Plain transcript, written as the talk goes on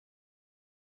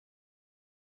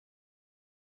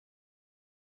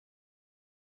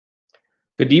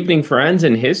Good evening, friends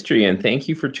in history, and thank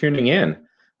you for tuning in.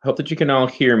 I hope that you can all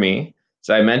hear me. As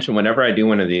I mentioned, whenever I do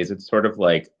one of these, it's sort of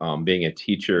like being a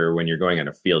teacher when you're going on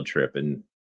a field trip and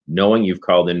knowing you've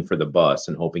called in for the bus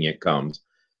and hoping it comes.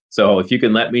 So if you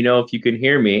can let me know if you can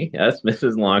hear me. Yes,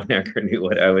 Mrs. Longnecker knew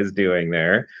what I was doing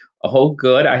there. Oh,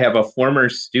 good. I have a former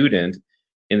student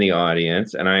in the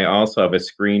audience, and I also have a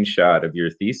screenshot of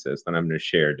your thesis that I'm going to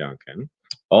share, Duncan.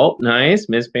 Oh, nice.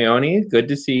 Ms. Peony, good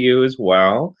to see you as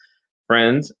well.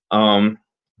 Friends in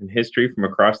history from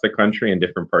across the country and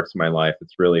different parts of my life.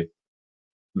 It's really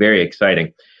very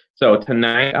exciting. So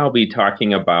tonight I'll be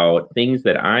talking about things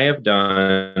that I have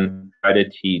done to try to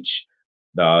teach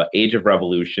the age of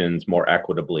revolutions more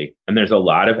equitably. And there's a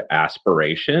lot of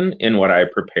aspiration in what I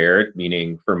prepared,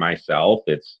 meaning for myself,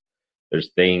 there's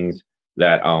things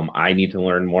that I need to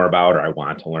learn more about or I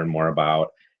want to learn more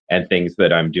about, and things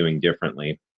that I'm doing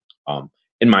differently.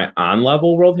 In my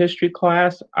on-level world history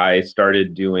class, I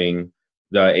started doing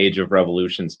the Age of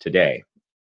Revolutions today.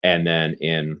 And then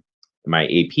in my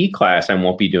AP class, I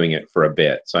won't be doing it for a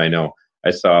bit. So I know I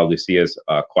saw Lucia's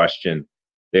question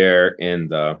there in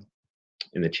the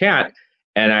chat,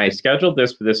 and I scheduled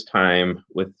this for this time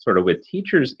with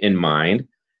teachers in mind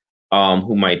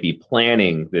who might be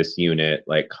planning this unit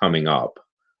like coming up.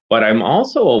 But I'm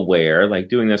also aware, like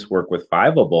doing this work with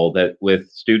Fiveable, that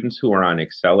with students who are on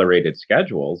accelerated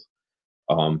schedules,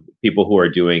 people who are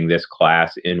doing this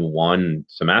class in one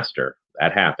semester,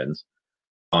 that happens,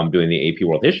 doing the AP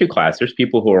World History class, there's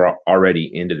people who are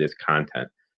already into this content.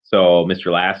 So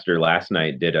Mr. Laster last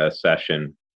night did a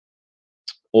session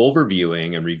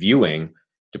overviewing and reviewing,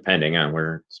 depending on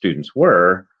where students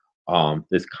were,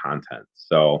 this content.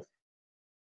 So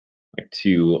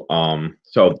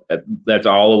that's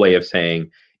all a way of saying,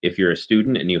 if you're a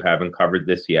student and you haven't covered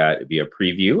this yet, it'd be a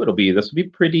preview. This will be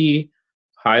pretty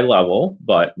high level,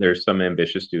 but there's some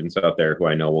ambitious students out there who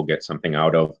I know will get something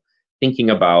out of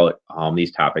thinking about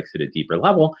these topics at a deeper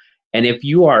level. And if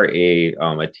you are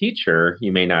a teacher,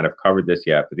 you may not have covered this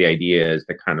yet, but the idea is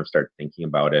to kind of start thinking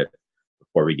about it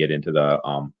before we get into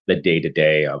the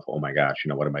day-to-day of, oh my gosh,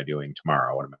 what am I doing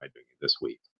tomorrow? What am I doing this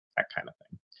week? That kind of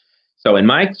thing. So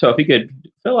if you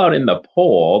could fill out in the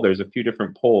poll, there's a few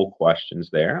different poll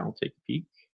questions there. I'll take a peek.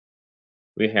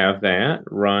 We have that,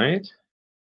 right?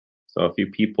 So a few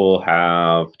people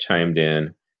have chimed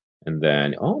in, and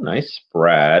then, oh, nice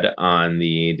spread on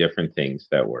the different things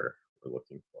that we're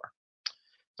looking for.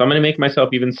 So I'm going to make myself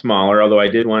even smaller, although I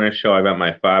did want to show I got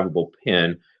my Fiveable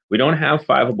pin. We don't have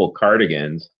Fiveable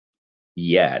cardigans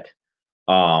yet.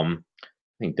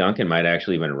 I think Duncan might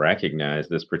actually even recognize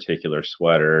this particular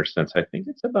sweater, since I think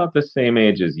it's about the same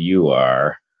age as you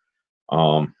are,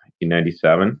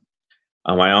 1997.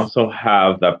 I also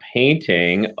have the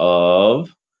painting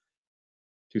of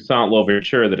Toussaint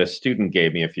Louverture that a student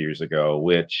gave me a few years ago,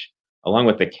 which, along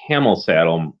with the camel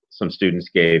saddle, some students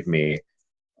gave me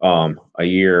a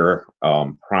year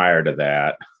prior to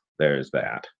that. There's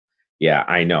that. Yeah,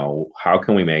 I know. How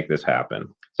can we make this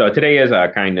happen? So today is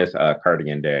a kindness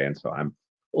cardigan day, and so I'm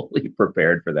fully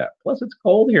prepared for that. Plus, it's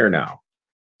cold here now.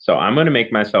 So I'm going to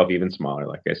make myself even smaller.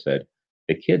 Like I said,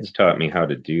 the kids taught me how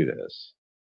to do this.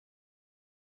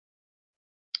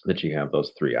 That you have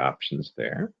those three options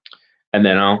there. And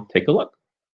then I'll take a look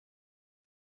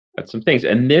at some things.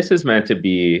 And this is meant to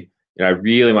be, I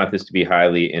really want this to be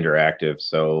highly interactive.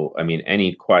 So, I mean,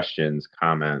 any questions,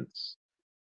 comments,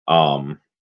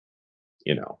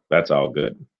 that's all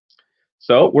good.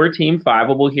 So we're Team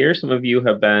Fiveable here. Some of you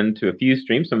have been to a few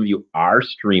streams. Some of you are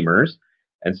streamers.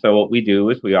 And so what we do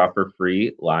is we offer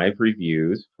free live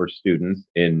reviews for students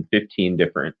in 15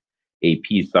 different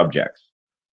AP subjects.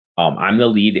 I'm the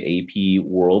lead AP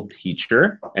world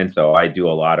teacher. And so I do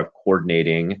a lot of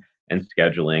coordinating and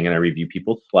scheduling, and I review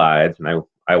people's slides, and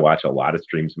I watch a lot of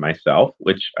streams myself,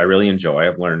 which I really enjoy.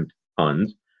 I've learned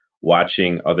tons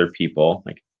watching other people.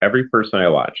 Like every person I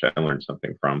watch, I learn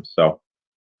something from. So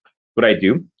what I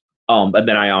do. But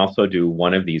then I also do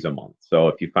one of these a month. So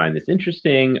if you find this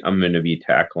interesting, I'm going to be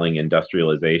tackling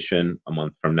industrialization a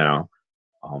month from now.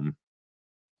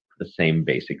 The same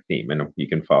basic theme, and you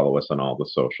can follow us on all the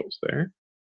socials there.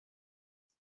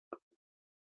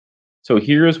 So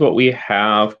here's what we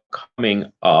have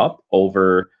coming up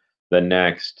over the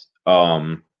next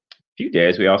few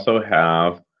days. We also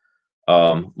have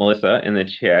Melissa in the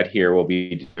chat here will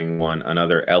be doing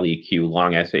another LEQ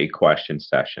long essay question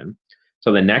session.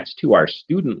 So the next two are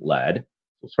student-led,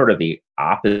 so sort of the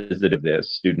opposite of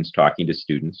this, students talking to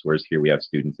students, whereas here we have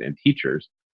students and teachers.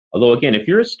 Although, again, if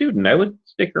you're a student, I would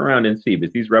stick around and see,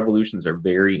 because these revolutions are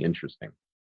very interesting.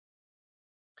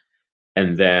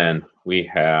 And then we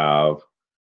have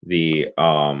the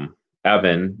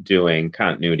Evan doing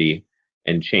continuity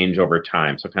and change over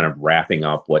time. So kind of wrapping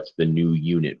up what's the new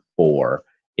unit 4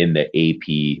 in the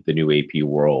AP, the new AP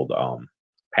World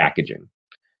packaging.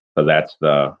 So that's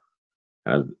the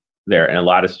there, and a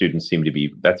lot of students seem to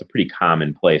be, that's a pretty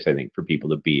common place, I think, for people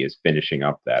to be, is finishing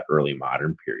up that early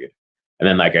modern period. And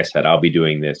then, like I said, I'll be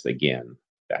doing this again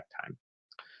that time.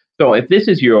 So if this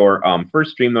is your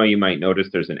first stream, though, you might notice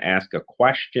there's an ask a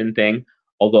question thing.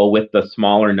 Although with the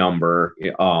smaller number,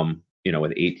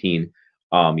 with 18,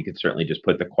 you could certainly just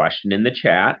put the question in the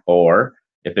chat, or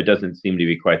if it doesn't seem to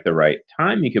be quite the right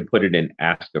time, you could put it in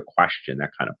ask a question.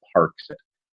 That kind of parks it.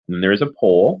 And there's a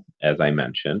poll, as I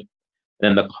mentioned.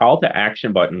 Then the call to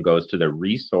action button goes to the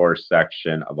resource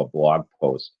section of a blog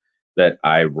post that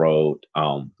I wrote,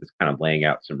 just kind of laying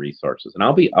out some resources. And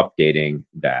I'll be updating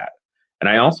that. And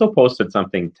I also posted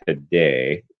something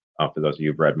today, for those of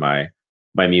you who've read my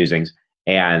musings,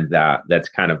 and that's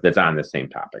on the same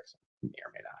topics. May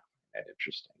or may not be that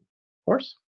interesting, of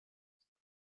course.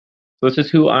 So this is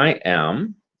who I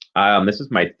am. This is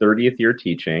my 30th year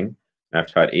teaching. I've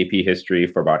taught AP history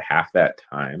for about half that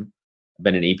time. I've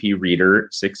been an AP reader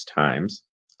 6 times.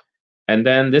 And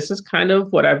then this is kind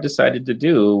of what I've decided to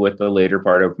do with the later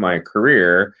part of my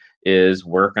career, is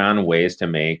work on ways to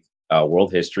make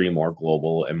world history more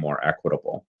global and more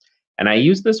equitable. And I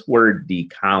use this word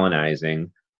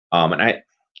decolonizing, and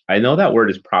I know that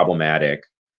word is problematic.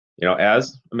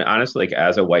 Honestly, like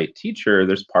as a white teacher,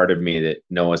 there's part of me that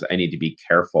knows I need to be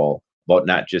careful about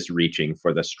not just reaching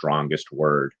for the strongest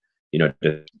word,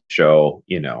 to show,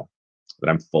 that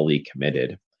I'm fully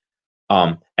committed.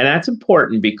 And that's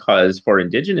important because for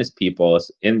Indigenous people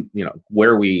in,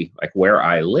 where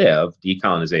I live,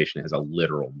 decolonization has a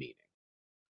literal meaning.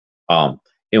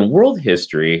 In world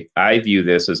history, I view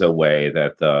this as a way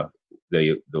that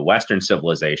the Western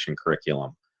civilization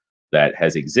curriculum that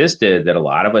has existed, that a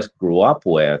lot of us grew up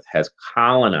with, has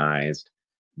colonized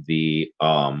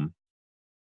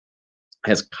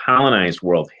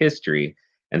world history.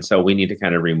 And so we need to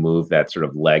kind of remove that sort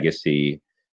of legacy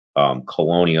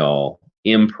colonial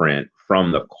imprint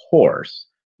from the course,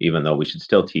 even though we should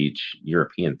still teach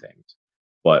European things,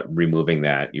 but removing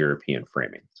that European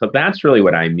framing. So that's really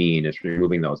what I mean, is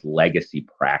removing those legacy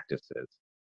practices,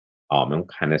 and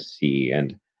kind of see.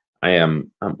 And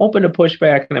I'm open to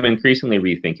pushback, and I'm increasingly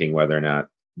rethinking whether or not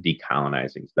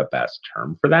decolonizing is the best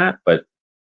term for that, but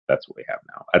that's what we have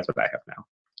now. That's what I have now.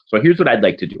 So here's what I'd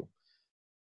like to do.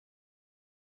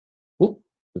 Ooh,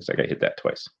 looks like I hit that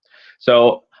twice.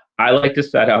 So I like to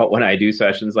set out, when I do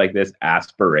sessions like this,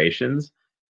 aspirations,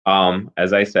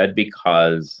 as I said,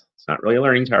 because it's not really a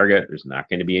learning target. There's not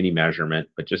going to be any measurement,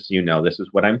 but just so you know, this is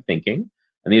what I'm thinking.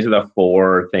 And these are the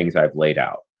 4 things I've laid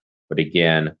out. But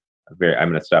again, I'm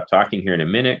going to stop talking here in a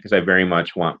minute, because I very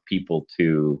much want people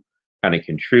to kind of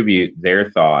contribute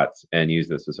their thoughts and use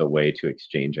this as a way to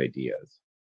exchange ideas.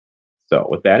 So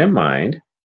with that in mind,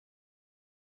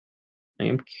 I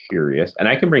am curious, and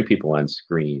I can bring people on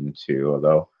screen too,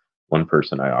 although one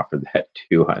person I offered that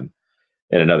to in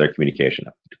another communication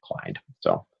declined,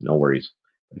 so no worries.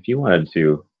 If you wanted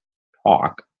to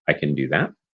talk, I can do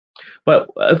that. But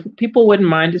if people wouldn't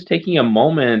mind just taking a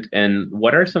moment, and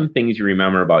what are some things you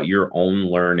remember about your own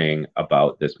learning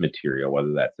about this material,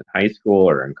 whether that's in high school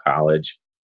or in college?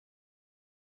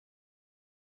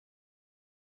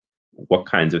 What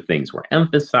kinds of things were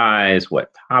emphasized?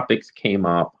 What topics came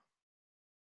up?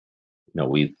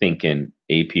 We think in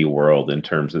AP world in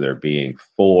terms of there being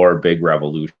 4 big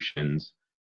revolutions.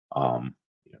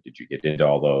 Did you get into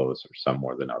all those, or some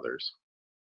more than others?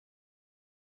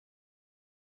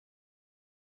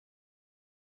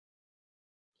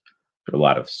 A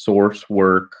lot of source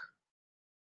work.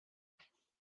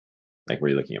 Like, were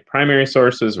you looking at primary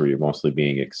sources? Were you mostly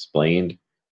being explained?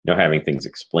 Having things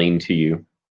explained to you?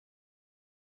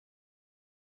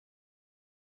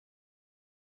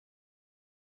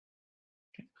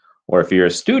 Or if you're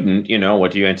a student,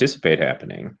 what do you anticipate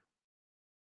happening?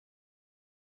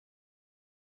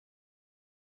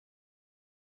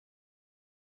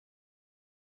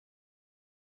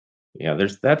 Yeah,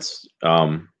 that's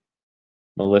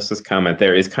Melissa's comment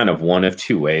there is kind of one of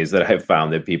 2 ways that I've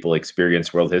found that people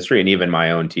experience world history, and even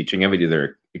my own teaching of it,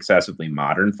 either excessively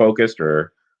modern focused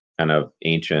or kind of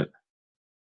ancient.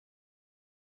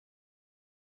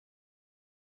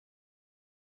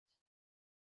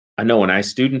 I know when I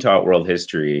student taught world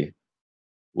history,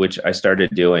 which I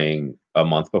started doing a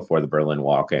month before the Berlin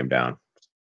Wall came down,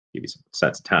 give you some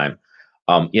sense of time.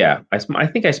 Yeah, I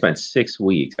think I spent 6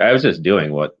 weeks. I was just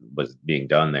doing what was being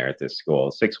done there at this school,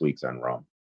 6 weeks on Rome,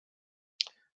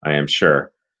 I am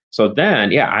sure. So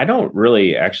then, yeah, I don't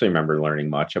really actually remember learning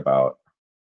much about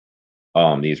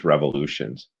these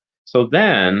revolutions. So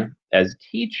then, as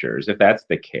teachers, if that's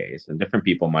the case, and different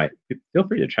people might feel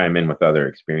free to chime in with other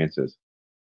experiences.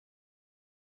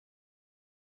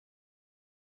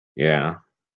 Yeah,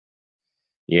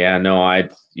 yeah, no,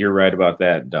 you're right about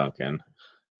that, Duncan.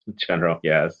 General,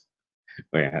 yes.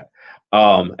 Yeah.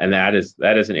 And that is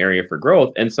an area for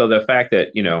growth. And so the fact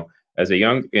that, as a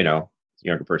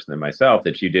younger person than myself,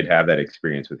 that you did have that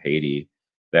experience with Haiti,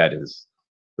 that is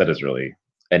that is really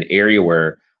an area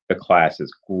where the class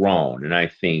has grown. And I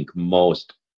think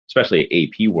most, especially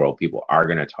AP world, people are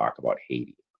going to talk about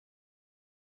Haiti.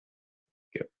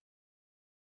 Okay.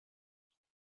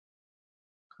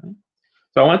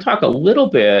 So I want to talk a little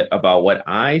bit about what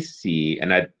I see,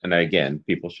 and again,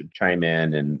 people should chime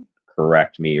in and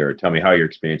correct me or tell me how your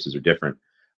experiences are different.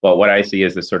 But what I see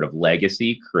is this sort of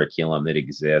legacy curriculum that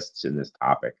exists in this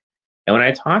topic. And when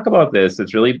I talk about this,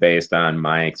 it's really based on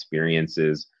my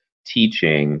experiences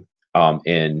teaching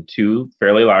in two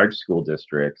fairly large school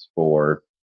districts for,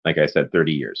 like I said,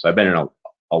 30 years. So I've been in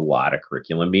a lot of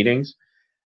curriculum meetings,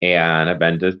 and I've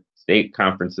been to state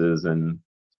conferences and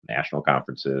national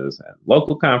conferences and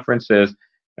local conferences.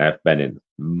 I've been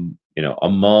in, a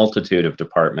multitude of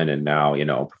department and now,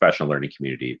 professional learning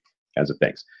community kinds of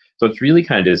things. So it's really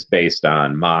kind of just based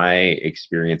on my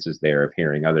experiences there of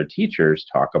hearing other teachers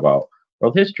talk about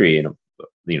world history and,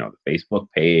 the Facebook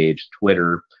page,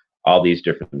 Twitter, all these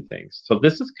different things. So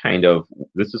this is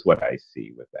what I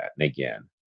see with that. And again,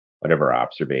 whatever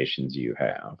observations you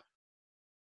have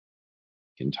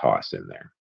can toss in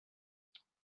there.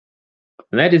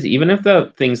 And that is, even if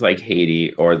the things like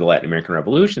Haiti or the Latin American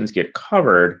revolutions get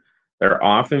covered, they're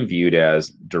often viewed as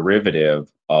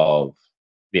derivative of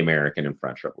the American and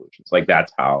French revolutions. Like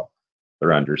that's how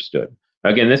they're understood.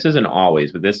 Again, this isn't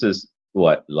always, but this is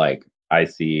what like I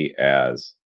see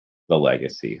as the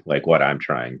legacy, like what I'm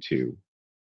trying to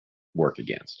work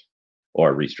against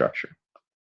or restructure.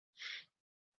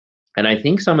 And I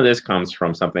think some of this comes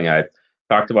from something I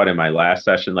talked about in my last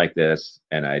session like this,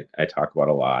 and I talk about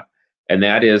a lot. And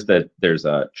that is that there's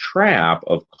a trap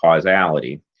of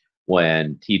causality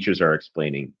when teachers are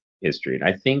explaining history. And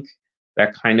I think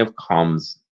that kind of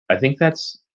I think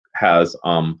has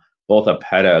both a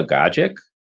pedagogic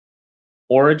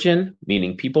origin,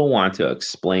 meaning people want to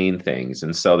explain things.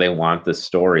 And so they want the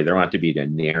story, they want to be the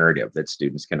narrative that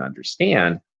students can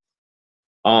understand.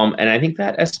 And I think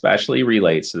that especially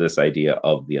relates to this idea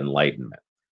of the Enlightenment,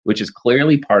 which is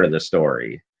clearly part of the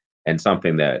story and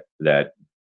something that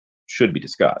should be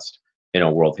discussed in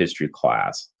a world history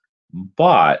class.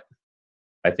 But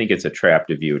I think it's a trap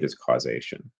to view it as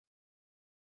causation.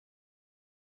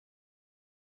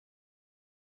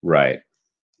 Right.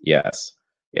 Yes.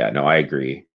 Yeah, no, I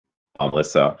agree,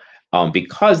 Melissa.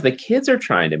 Because the kids are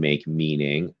trying to make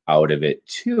meaning out of it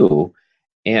too.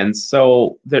 And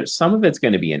so there's some of it's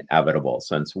going to be inevitable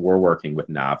since we're working with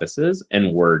novices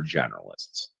and we're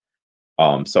generalists.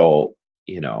 So,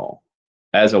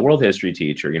 as a world history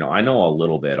teacher, I know a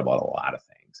little bit about a lot of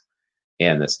things,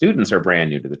 and the students are brand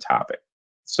new to the topic.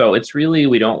 So it's really,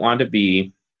 we don't want to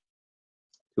be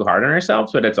too hard on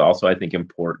ourselves, but it's also, I think,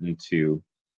 important to,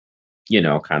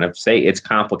 kind of say it's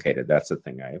complicated. That's the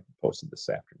thing I posted this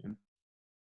afternoon.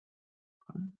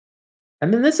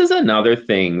 And then this is another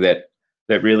thing that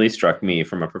really struck me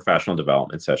from a professional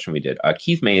development session we did.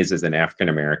 Keith Mays is an African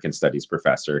American studies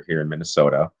professor here in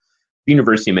Minnesota,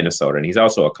 University of Minnesota, and he's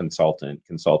also a consultant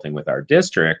consulting with our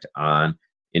district on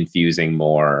infusing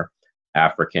more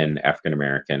African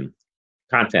American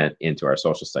content into our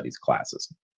social studies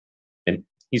classes. And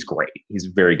he's great. He's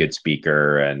a very good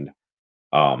speaker, and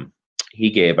he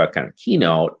gave a kind of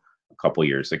keynote a couple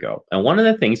years ago. And one of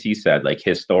the things he said, like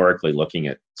historically looking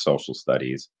at social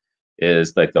studies,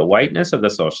 is like the whiteness of the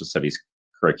social studies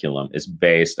curriculum is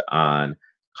based on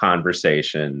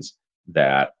conversations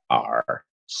that are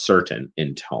certain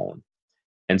in tone.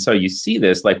 And so you see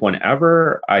this, like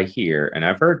whenever I hear, and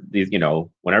I've heard these,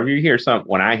 whenever you hear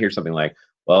when I hear something like,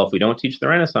 well, if we don't teach the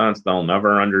Renaissance, they'll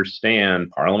never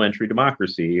understand parliamentary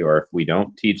democracy, or if we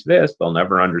don't teach this, they'll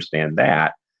never understand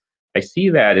that. I see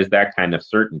that as that kind of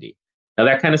certainty. Now,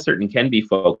 that kind of certainty can be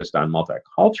focused on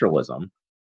multiculturalism,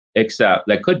 except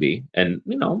that could be, and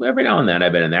every now and then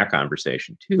I've been in that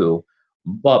conversation too,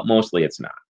 but mostly it's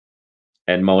not.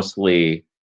 And mostly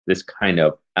this kind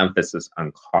of emphasis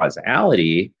on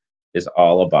causality is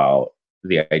all about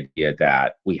the idea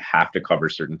that we have to cover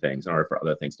certain things in order for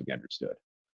other things to be understood.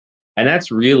 And that's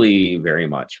really very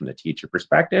much from the teacher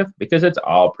perspective, because it's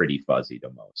all pretty fuzzy to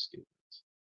most students.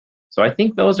 So I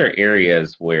think those are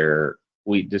areas where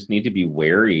we just need to be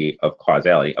wary of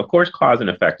causality. Of course, cause and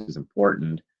effect is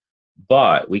important,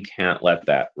 but we can't let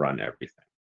that run everything.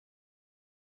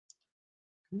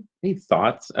 Any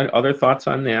thoughts, other thoughts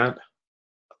on that?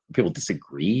 People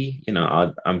disagree.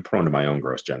 I'm prone to my own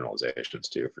gross generalizations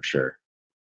too, for sure.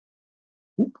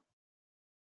 Oop.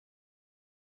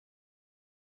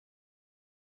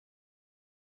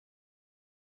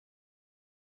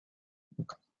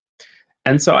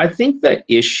 And so I think the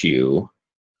issue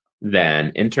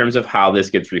then, in terms of how this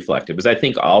gets reflected, because I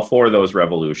think all four of those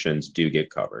revolutions do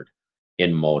get covered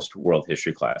in most world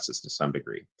history classes to some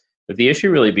degree. But the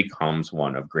issue really becomes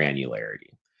one of granularity.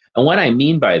 And what I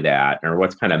mean by that, or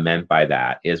what's kind of meant by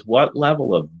that, is what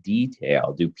level of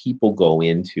detail do people go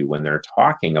into when they're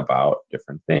talking about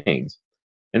different things?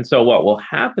 And so what will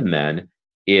happen then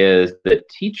is that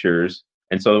teachers,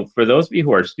 and so for those of you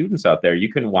who are students out there,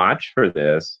 you can watch for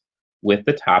this with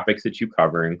the topics that you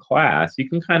cover in class. You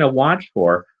can kind of watch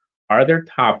for, are there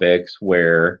topics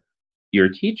where your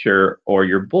teacher or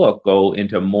your book go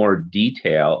into more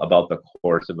detail about the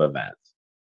course of events?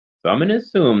 So I'm going to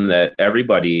assume that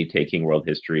everybody taking world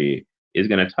history is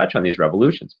going to touch on these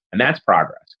revolutions, and that's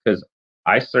progress, because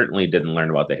I certainly didn't learn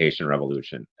about the Haitian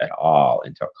Revolution at all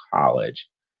until college.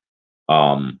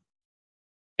 And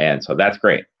so that's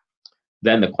great.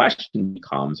 Then the question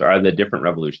becomes, are the different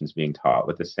revolutions being taught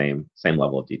with the same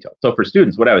level of detail? So for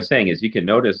students, what I was saying is you can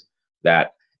notice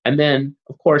that. And then,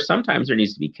 of course, sometimes there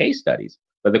needs to be case studies.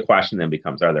 But the question then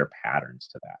becomes, are there patterns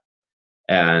to that?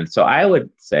 And so I would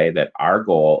say that our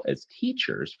goal as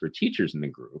teachers, for teachers in the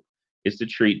group, is to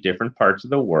treat different parts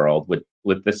of the world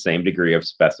with the same degree of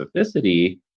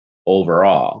specificity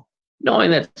overall, knowing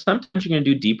that sometimes you're going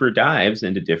to do deeper dives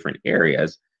into different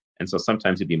areas. And so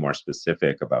sometimes you'd be more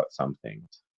specific about some things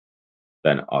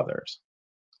than others.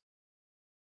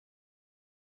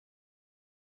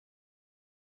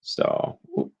 So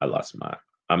I lost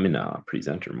I'm in a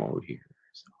presenter mode here.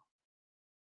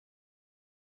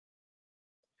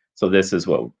 So this is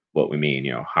what we mean,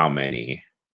 how many.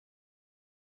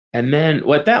 And then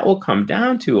what that will come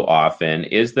down to often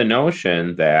is the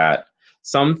notion that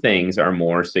some things are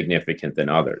more significant than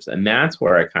others. And that's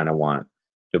where I kind of want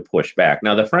to push back.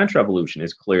 Now, the French Revolution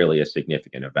is clearly a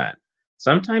significant event.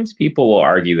 Sometimes people will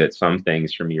argue that some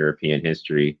things from European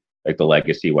history, like the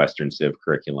legacy Western Civ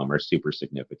curriculum, are super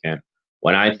significant,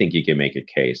 when I think you can make a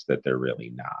case that they're really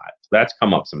not. So that's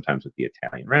come up sometimes with the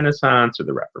Italian Renaissance or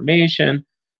the Reformation.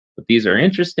 But these are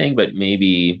interesting, but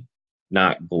maybe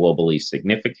not globally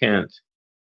significant,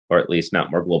 or at least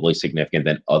not more globally significant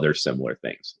than other similar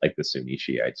things, like the Sunni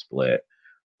Shiite split,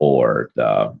 or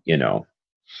the,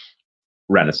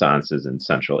 renaissances in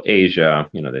Central Asia,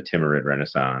 the Timurid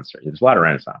Renaissance. There's a lot of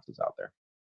renaissances out there.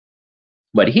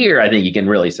 But here, I think you can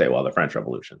really say, well, the French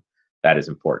Revolution, that is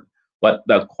important. But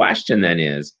the question then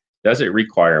is, does it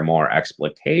require more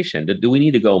explication? Do we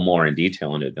need to go more in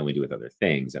detail into it than we do with other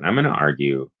things? And I'm going to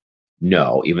argue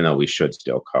no, even though we should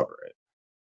still cover it.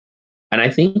 And I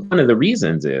think one of the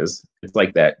reasons is, it's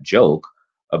like that joke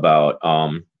about,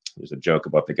 there's a joke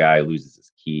about the guy who loses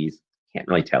his keys. Can't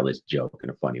really tell this joke in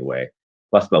a funny way.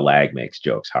 Plus the lag makes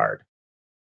jokes hard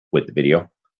with the video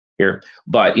here.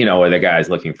 But, where the guy's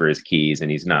looking for his keys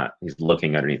and he's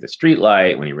looking underneath the street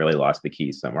light when he really lost the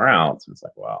keys somewhere else. And it's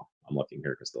like, well, I'm looking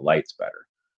here because the light's better.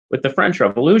 With the French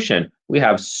Revolution, we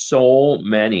have so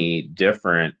many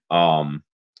different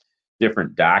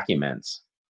documents.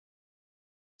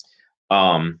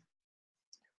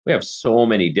 We have so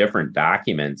many different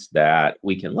documents that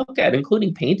we can look at,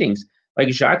 including paintings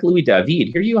like Jacques-Louis David.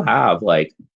 Here you have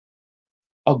like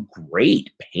a great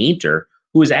painter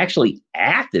who is actually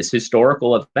at this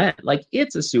historical event. Like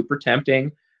it's a super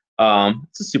tempting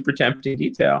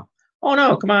detail. Oh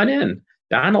no, come on in.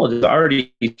 Donald is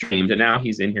already streamed and now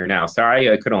he's in here now.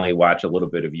 Sorry, I could only watch a little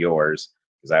bit of yours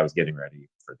because I was getting ready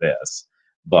for this,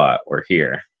 but we're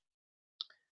here.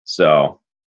 So,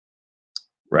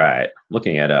 right,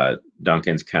 looking at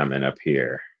Duncan's comment up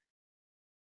here.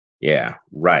 Yeah,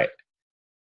 right.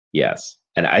 Yes,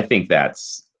 and I think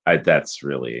that's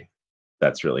really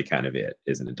kind of it,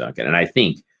 isn't it, Duncan? And I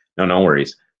think no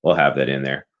worries, we'll have that in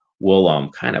there. We'll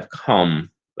that'll kind of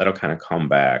come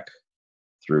back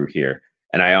through here.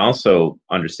 And I also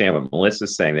understand what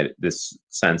Melissa's saying, that this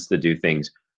sense to do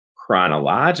things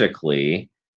chronologically,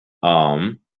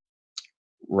 right?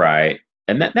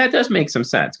 And that does make some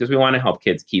sense because we want to help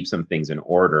kids keep some things in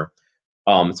order.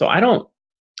 So I'm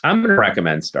going to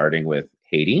recommend starting with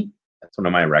Haiti. That's one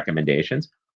of my recommendations.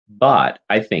 But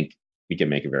I think we can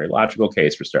make a very logical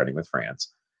case for starting with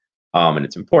France. And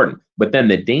it's important. But then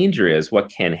the danger is, what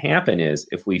can happen is,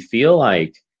 if we feel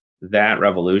like that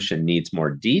revolution needs more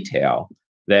detail,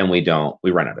 then we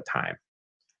run out of time.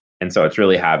 And so it's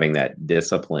really having that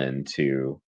discipline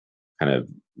to kind of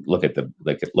look at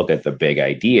the big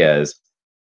ideas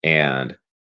and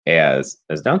as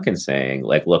Duncan's saying,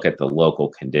 like look at the local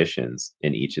conditions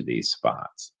in each of these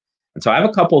spots. And so I have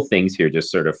a couple things here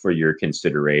just sort of for your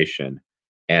consideration.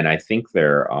 And I think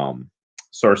they're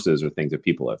sources or things that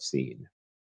people have seen.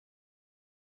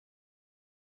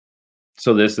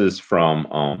 So this is from,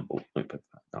 let me put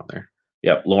that down there.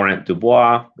 Yep, Laurent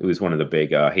Dubois, who was one of the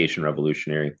big Haitian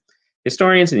revolutionary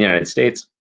historians in the United States.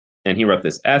 And he wrote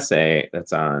this essay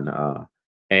that's on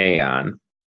Aeon.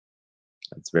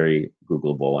 It's very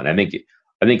Googleable. And I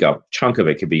think a chunk of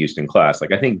it could be used in class.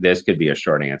 Like I think this could be a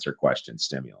short answer question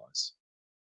stimulus,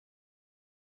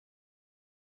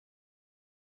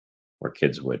 where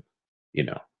kids would, you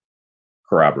know,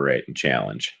 corroborate and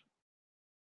challenge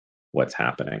what's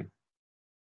happening.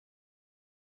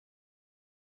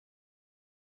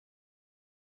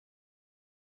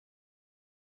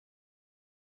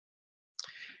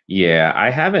 Yeah,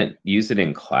 I haven't used it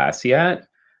in class yet.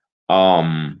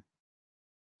 Um,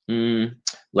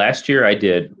 Last year I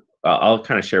did, I'll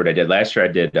kind of share what I did. Last year I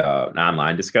did an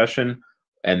online discussion,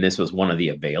 and this was one of the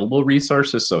available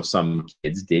resources. So some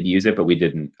kids did use it, but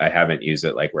I haven't used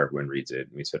it like where everyone reads it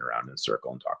and we sit around in a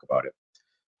circle and talk about it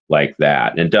like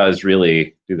that. And it does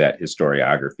really do that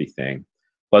historiography thing.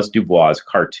 Plus Dubois'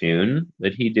 cartoon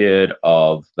that he did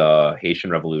of the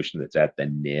Haitian Revolution that's at the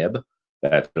nib,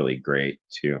 that's really great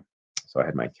too. So I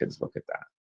had my kids look at that.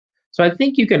 So I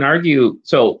think you can argue,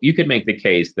 so you could make the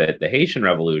case that the Haitian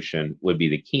Revolution would be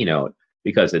the keynote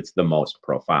because it's the most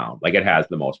profound, like it has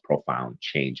the most profound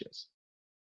changes.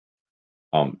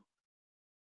 So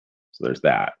there's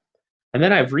that. And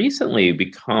then I've recently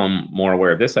become more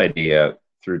aware of this idea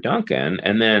through Duncan,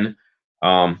 and then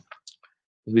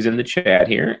who's in the chat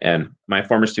here, and my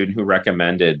former student who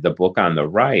recommended the book on the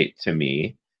right to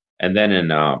me, and then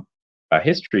in a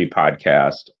history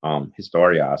podcast,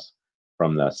 Historias,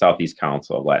 from the Southeast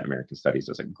Council of Latin American Studies,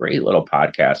 does a great little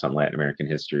podcast on Latin American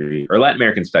history or Latin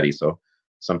American studies. So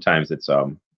sometimes it's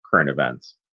current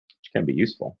events, which can be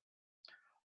useful.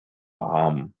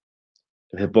 The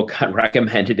book got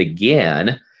recommended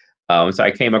again. So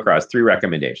I came across 3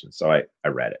 recommendations. So I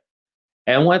read it.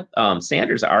 And what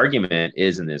Sanders' argument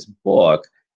is in this book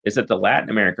is that the Latin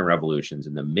American revolutions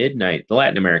in the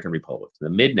Latin American republics in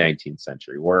the mid-19th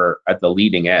century were at the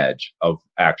leading edge of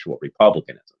actual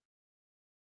republicanism.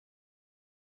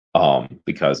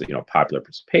 Because popular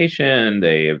participation,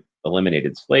 they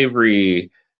eliminated slavery.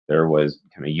 There was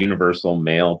kind of universal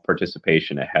male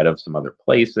participation ahead of some other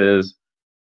places.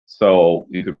 So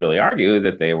you could really argue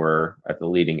that they were at the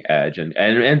leading edge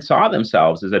and saw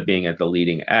themselves as being at the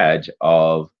leading edge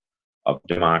of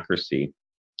democracy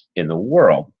in the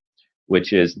world,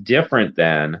 which is different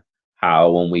than how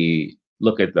when we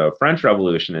look at the French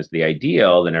Revolution as the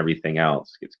ideal, then everything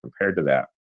else gets compared to that.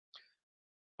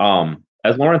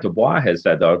 As Laurent Dubois has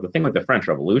said, though, the thing with the French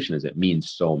Revolution is it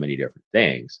means so many different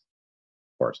things,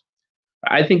 of course.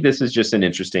 I think this is just an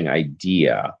interesting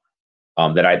idea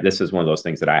this is one of those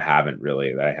things that I haven't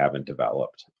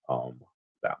developed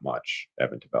that much. I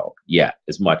haven't developed yet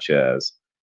as much as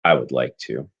I would like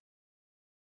to.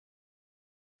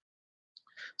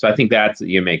 So I think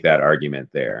you make that argument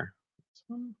there.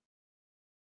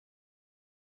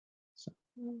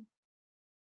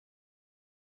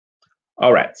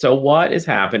 All right, so what is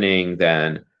happening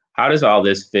then? How does all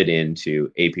this fit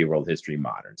into AP World History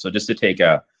Modern? So just to take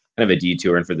a kind of a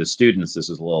detour, and for the students, this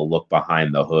is a little look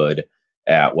behind the hood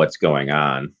at what's going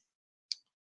on.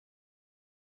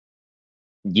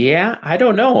 Yeah, I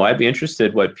don't know. I'd be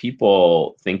interested what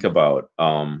people think about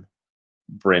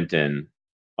Brinton.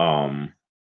 I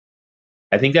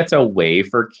think that's a way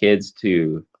for kids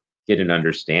to get an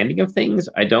understanding of things.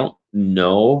 I don't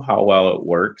know how well it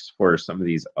works for some of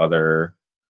these other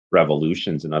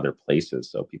revolutions in other places,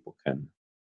 so people can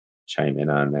chime in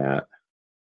on that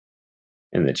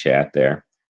in the chat there.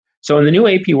 So in the new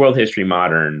AP World History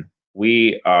Modern,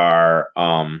 we are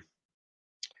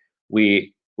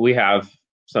we have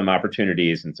some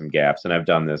opportunities and some gaps, and I've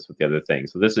done this with the other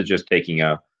things. So this is just taking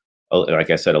like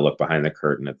I said, a look behind the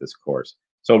curtain at this course.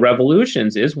 So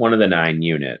revolutions is one of the 9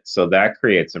 units, so that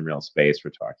creates some real space for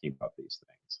talking about these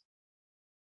things.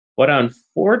 But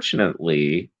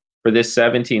unfortunately, for this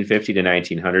 1750 to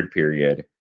 1900 period,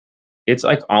 it's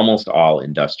like almost all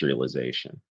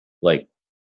industrialization, like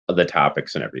the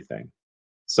topics and everything.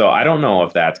 So I don't know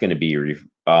if that's going to be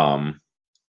I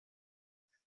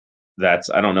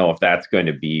don't know if that's going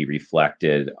to be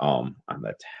reflected on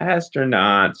the test or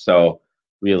not. So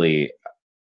really,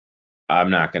 I'm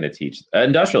not going to teach.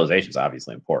 Industrialization is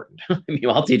obviously important. I mean,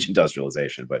 I'll teach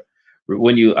industrialization, but I'm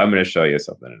going to show you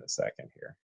something in a second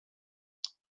here.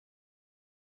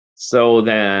 So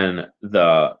then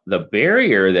the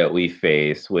barrier that we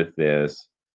face with this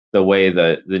the way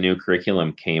the new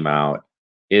curriculum came out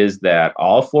is that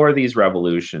all 4 of these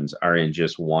revolutions are in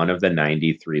just one of the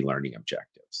 93 learning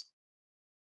objectives.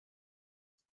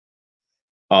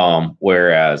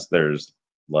 Whereas there's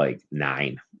like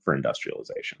 9 for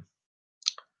industrialization.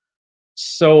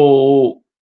 So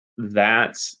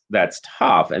that's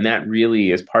tough, and that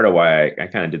really is part of why I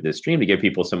kind of did this stream, to give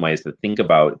people some ways to think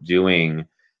about doing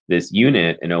this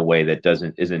unit in a way that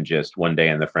isn't just one day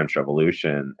in the French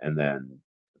Revolution and then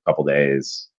a couple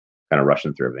days kind of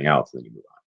rushing through everything else, and then you move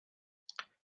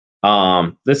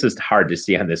on. This is hard to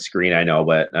see on this screen, I know,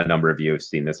 but a number of you have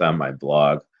seen this on my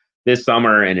blog. This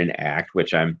summer in an act,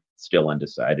 which I'm still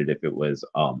undecided if it was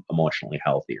emotionally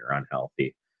healthy or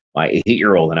unhealthy, my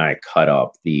 8-year-old and I cut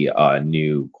up the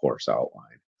new course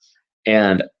outline.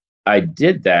 And I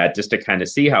did that just to kind of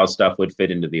see how stuff would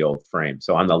fit into the old frame.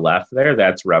 So on the left there,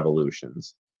 that's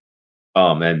revolutions.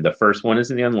 And the first one is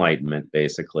the Enlightenment,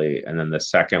 basically. And then the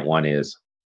second one is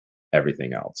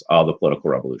everything else, all the political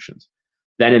revolutions.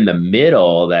 Then in the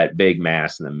middle, that big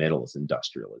mass in the middle is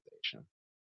industrialization.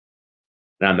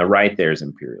 And on the right, there's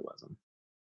imperialism.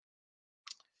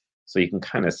 So you can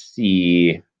kind of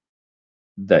see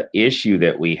the issue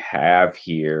that we have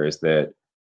here is that,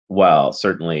 well,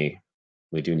 certainly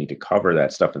we do need to cover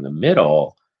that stuff in the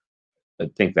middle. I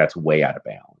think that's way out of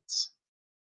balance.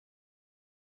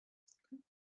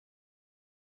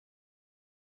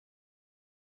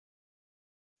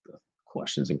 The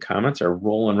questions and comments are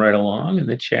rolling right along in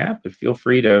the chat, but feel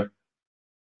free to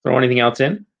throw anything else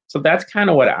in. So that's kind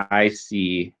of what I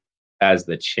see as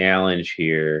the challenge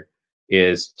here,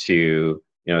 is to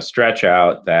stretch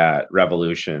out that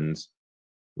revolutions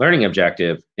learning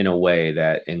objective in a way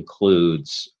that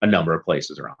includes a number of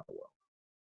places around the world.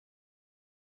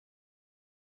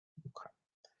 Okay.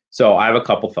 So I have a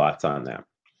couple thoughts on that.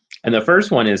 And the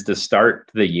first one is to start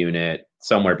the unit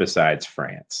somewhere besides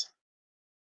France.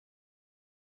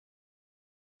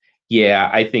 Yeah,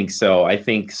 I think so. I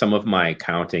think some of my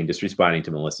counting, just responding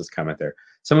to Melissa's comment there,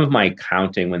 some of my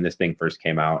counting when this thing first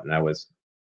came out and I was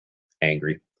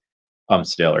angry,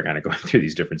 still are kind of going through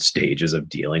these different stages of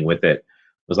dealing with it.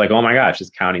 Was like, oh my gosh,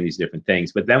 just counting these different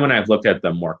things. But then when I've looked at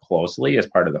them more closely as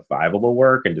part of the Fiveable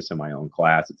work and just in my own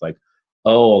class, it's like,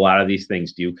 oh, a lot of these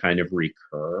things do kind of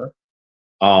recur.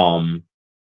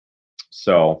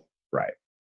 So, right.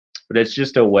 But it's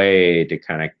just a way to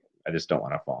kind of, I just don't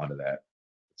want to fall into that.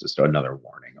 It's just another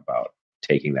warning about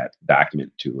taking that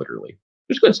document too literally.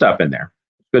 There's good stuff in there,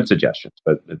 good suggestions,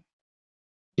 but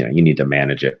you need to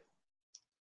manage it.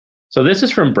 So this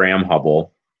is from Bram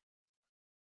Hubble,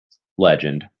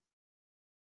 legend.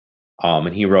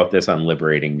 And he wrote this on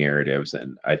liberating narratives,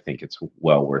 and I think it's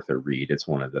well worth a read. It's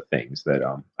one of the things that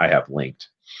I have linked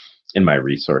in my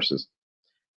resources.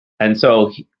 And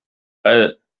so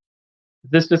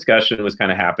this discussion was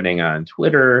kind of happening on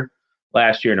Twitter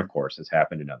last year, and of course, it's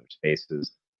happened in other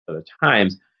spaces other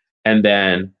times. And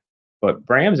then what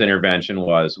Bram's intervention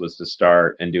was to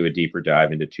start and do a deeper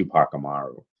dive into Tupac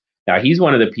Amaru. Now, he's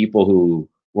one of the people who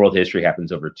world history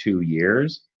happens over 2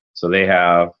 years. So they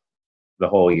have the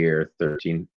whole year,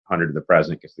 1300 to the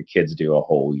present, because the kids do a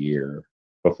whole year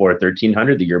before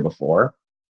 1300, the year before.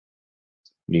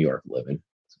 New York living.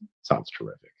 Sounds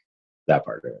terrific, that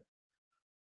part of it.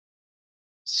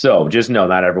 So just know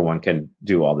not everyone can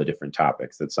do all the different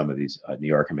topics that some of these New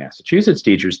York and Massachusetts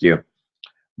teachers do.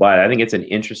 But I think it's an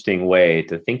interesting way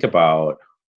to think about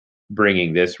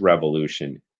bringing this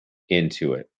revolution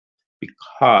into it,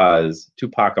 because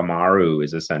Tupac Amaru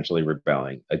is essentially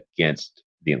rebelling against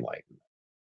the Enlightenment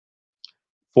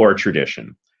for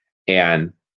tradition.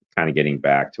 And kind of getting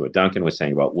back to what Duncan was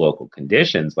saying about local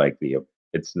conditions, like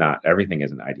it's not everything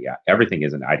is an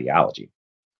ideology.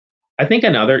 I think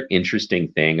another interesting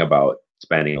thing about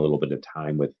spending a little bit of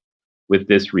time with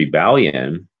this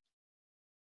rebellion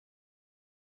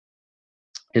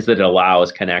is that it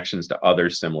allows connections to other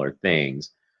similar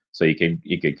things. So you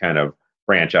could kind of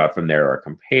branch out from there, or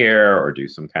compare, or do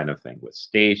some kind of thing with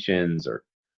stations, or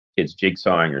kids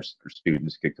jigsawing, or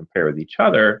students could compare with each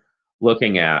other,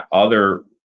 looking at other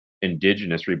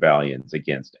indigenous rebellions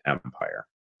against empire.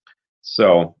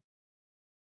 So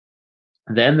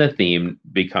then the theme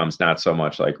becomes not so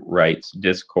much like rights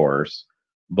discourse,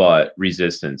 but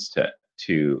resistance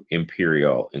to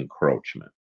imperial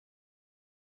encroachment.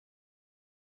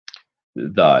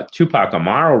 The Tupac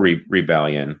Amaru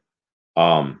rebellion,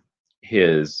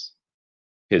 his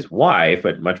wife,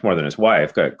 but much more than his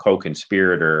wife,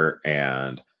 co-conspirator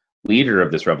and leader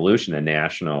of this revolution, a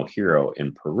national hero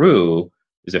in Peru,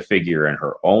 is a figure in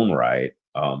her own right,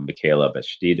 Michaela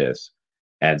Bastidas.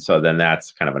 And so then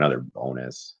that's kind of another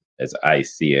bonus as I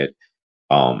see it.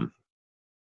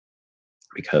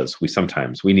 because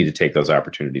we need to take those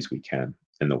opportunities we can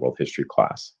in the world history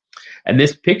class. And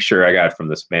this picture I got from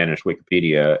the Spanish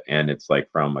Wikipedia, and it's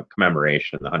like from a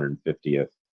commemoration of the 150th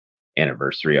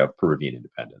anniversary of Peruvian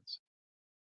independence.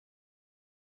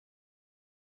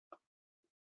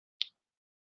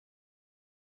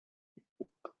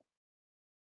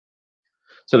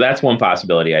 So that's one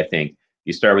possibility, I think.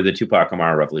 You start with the Tupac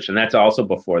Amaru Revolution. That's also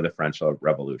before the French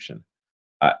Revolution.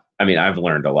 I mean, I've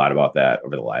learned a lot about that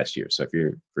over the last year. So if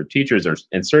you're, for teachers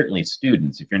and certainly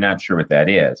students, if you're not sure what that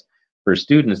is, for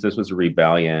students, this was a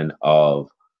rebellion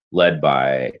led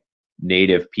by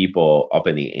native people up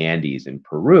in the Andes in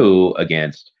Peru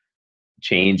against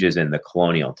changes in the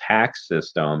colonial tax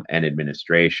system and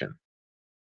administration.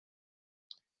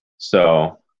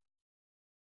 So,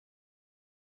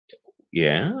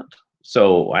 yeah.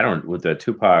 So with the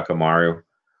Tupac Amaru,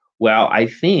 well, I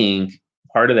think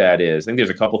part of that is, I think there's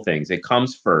a couple things. It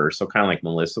comes first, so kind of like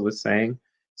Melissa was saying.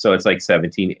 So it's like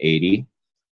 1780.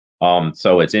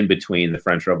 So it's in between the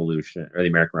French Revolution or the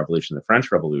American Revolution, the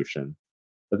French Revolution.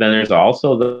 But then there's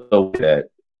also the way that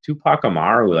Tupac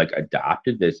Amaru like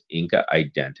adopted this Inca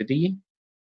identity.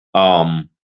 And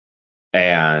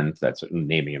that's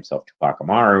naming himself Tupac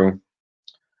Amaru.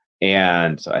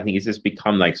 And so I think he's just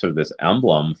become like sort of this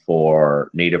emblem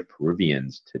for native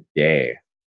Peruvians today.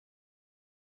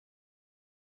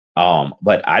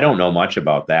 But I don't know much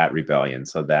about that rebellion.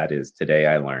 So that is today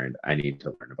I learned I need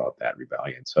to learn about that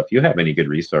rebellion. So if you have any good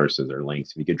resources or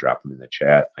links, if you could drop them in the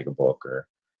chat, like a book or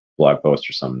blog post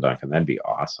or something, Duncan, that'd be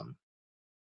awesome.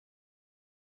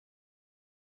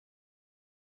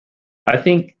 I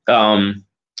think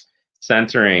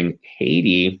centering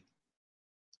Haiti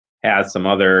has some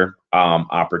other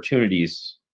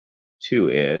opportunities to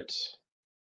it.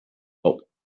 Get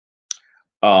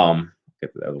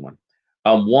the other one.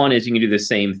 One is you can do the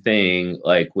same thing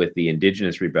like with the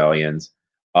indigenous rebellions,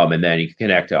 and then you can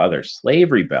connect to other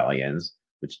slave rebellions,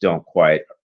 which don't quite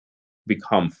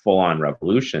become full-on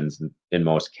revolutions in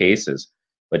most cases,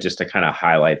 but just to kind of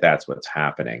highlight that's what's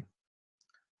happening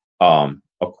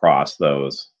across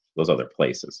those other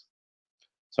places.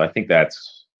 So I think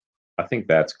that's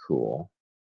cool.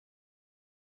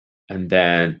 And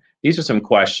then these are some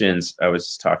questions. I was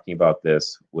just talking about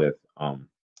this with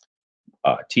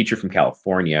a teacher from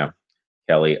California,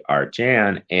 Kelly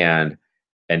Arjan, and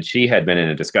she had been in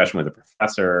a discussion with a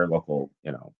professor, local,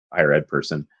 higher ed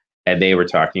person, and they were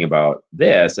talking about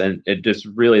this, and it just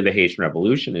really, the Haitian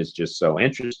Revolution is just so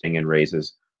interesting and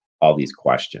raises all these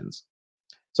questions.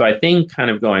 So I think kind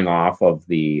of going off of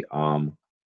the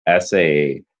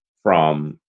essay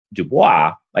from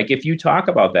Dubois, like if you talk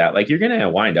about that, like you're going to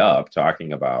wind up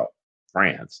talking about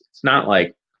France.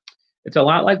 It's a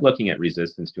lot like looking at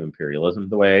resistance to imperialism,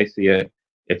 the way I see it.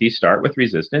 If you start with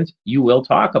resistance, you will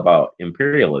talk about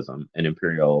imperialism and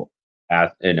imperial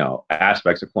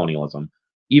aspects of colonialism,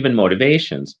 even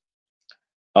motivations.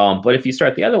 But if you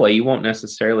start the other way, you won't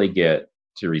necessarily get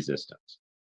to resistance.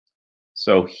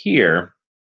 So here,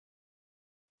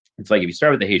 it's like if you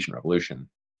start with the Haitian Revolution,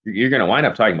 you're going to wind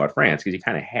up talking about France because you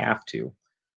kind of have to,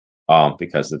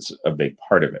 because it's a big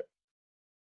part of it.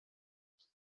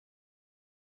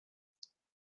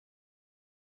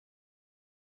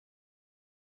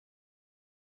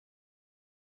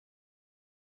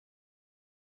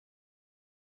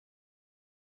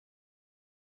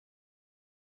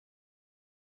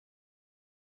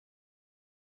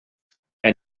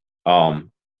 And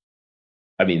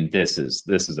I mean, this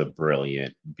is a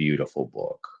brilliant, beautiful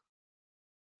book.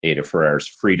 Ada Ferrer's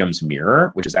Freedom's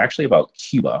Mirror, which is actually about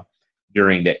Cuba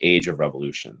during the Age of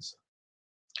Revolutions,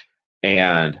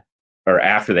 or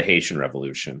after the Haitian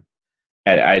Revolution.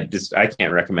 And I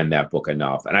can't recommend that book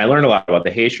enough. And I learned a lot about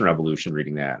the Haitian Revolution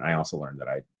reading that. And I also learned that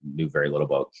I knew very little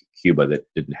about Cuba that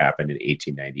didn't happen in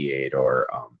 1898 or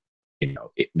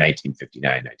 1959,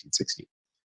 1960.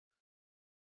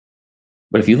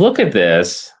 But if you look at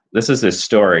this is this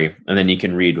story, and then you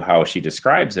can read how she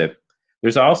describes it.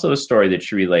 There's also a story that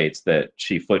she relates that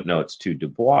she footnotes to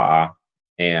Dubois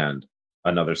and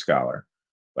another scholar,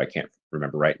 who I can't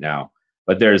remember right now.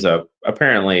 But there's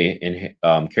apparently in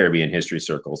Caribbean history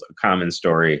circles, a common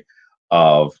story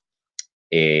of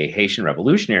a Haitian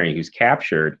revolutionary who's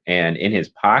captured, and in his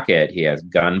pocket he has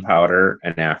gunpowder,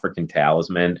 an African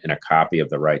talisman, and a copy of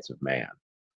the Rights of Man.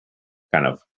 Kind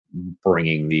of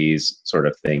bringing these sort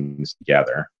of things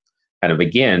together. Kind of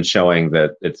again showing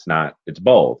that it's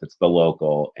both. It's the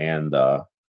local and the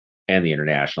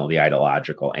international, the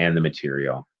ideological and the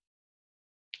material.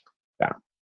 Yeah.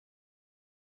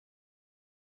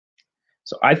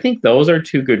 So I think those are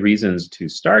two good reasons to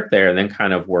start there, and then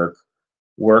kind of work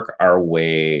our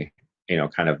way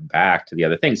kind of back to the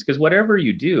other things. Because whatever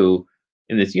you do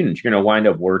in this unit, you're going to wind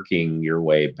up working your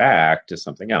way back to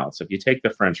something else. So if you take the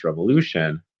French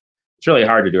Revolution, it's really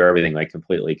hard to do everything like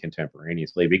completely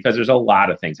contemporaneously because there's a lot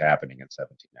of things happening in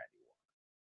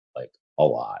 1791, like a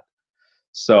lot.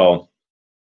 So,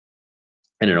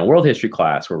 and in a world history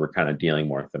class where we're kind of dealing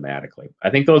more thematically, I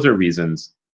think those are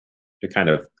reasons to kind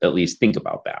of at least think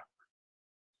about that.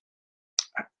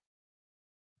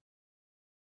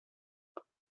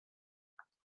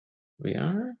 We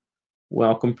are.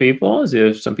 Welcome, people. As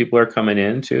if some people are coming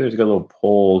in too. There's a little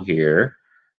poll here,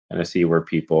 and I see where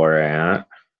people are at.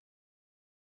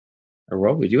 Or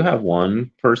well, we do have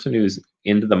one person who's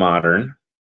into the modern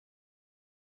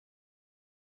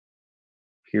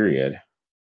period.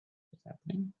 What's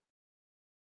happening?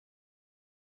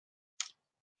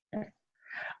 Okay.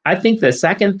 I think the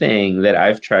second thing that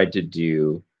I've tried to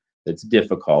do that's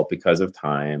difficult because of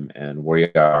time and we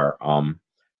are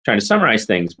trying to summarize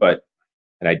things,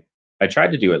 and I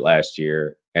tried to do it last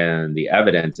year, and the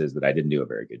evidence is that I didn't do a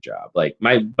very good job. Like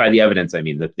by the evidence, I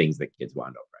mean the things that kids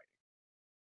wound up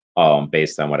writing,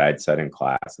 based on what I'd said in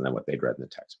class and then what they'd read in the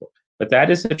textbook. But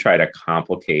that is to try to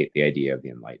complicate the idea of the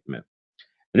Enlightenment.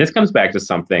 And this comes back to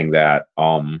something that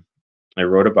I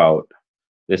wrote about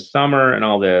this summer and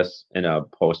all this in a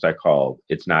post I called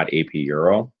 "It's Not AP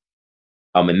Euro,"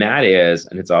 and that is,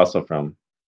 and it's also from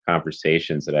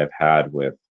conversations that I've had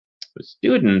with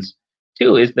students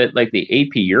too, is that like the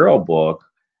AP Euro book,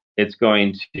 it's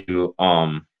going to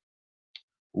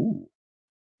ooh,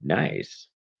 nice.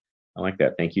 I like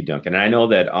that. Thank you, Duncan. And I know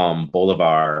that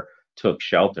Bolivar took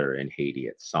shelter in Haiti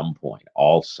at some point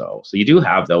also. So you do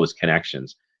have those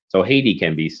connections. So Haiti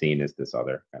can be seen as this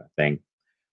other kind of thing.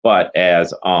 But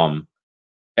as and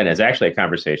as actually a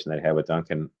conversation that I had with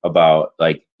Duncan about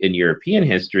like in European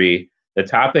history, the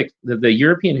topic, the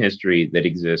European history that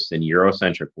exists in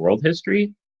Eurocentric world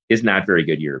history is not very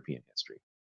good European history.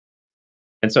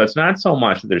 And so it's not so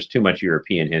much that there's too much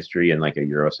European history in like a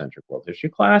Eurocentric world history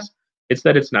class. It's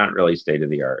that it's not really state of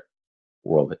the art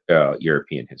world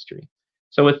European history.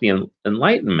 So with the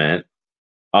Enlightenment,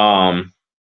 yeah,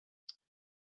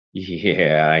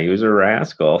 he was a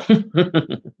rascal,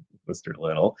 Mr.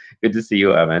 Little. Good to see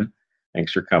you, Evan.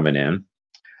 Thanks for coming in.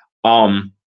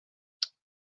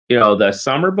 The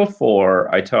summer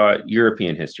before, I taught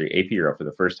European history, AP Euro, for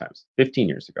the first time, 15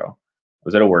 years ago. I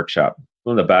was at a workshop,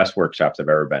 one of the best workshops I've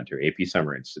ever been to, AP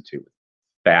Summer Institute.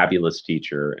 Fabulous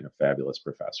teacher and a fabulous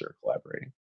professor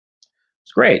collaborating.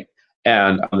 It's great.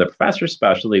 And the professor's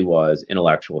specialty was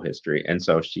intellectual history. And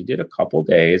so she did a couple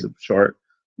days of short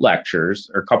lectures,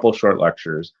 or a couple of short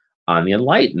lectures on the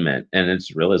Enlightenment. And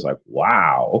it's really like,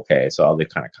 wow, okay, so all the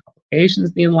kind of complications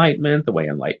of the Enlightenment, the way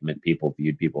Enlightenment people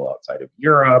viewed people outside of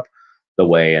Europe, the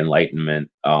way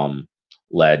Enlightenment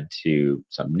led to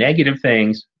some negative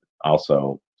things,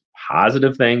 also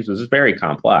positive things. It was very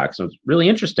complex. It was really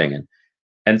interesting.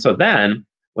 And so then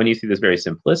when you see this very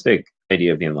simplistic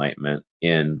idea of the Enlightenment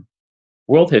in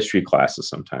world history classes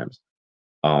sometimes,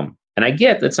 and I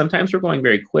get that sometimes we're going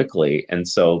very quickly, and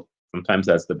so sometimes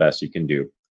that's the best you can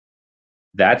do.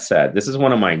 That said, this is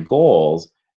one of my goals,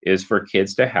 is for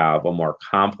kids to have a more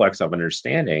complex of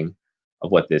understanding of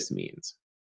what this means.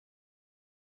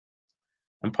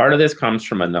 And part of this comes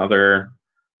from another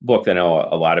book that I know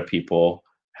a lot of people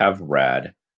have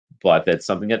read, but that's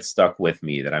something that stuck with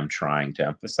me that I'm trying to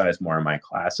emphasize more in my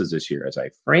classes this year as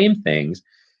I frame things,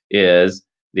 is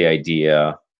the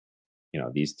idea,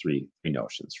 these three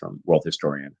notions from world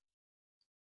historian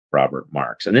Robert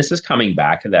Marx. And this is coming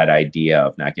back to that idea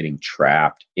of not getting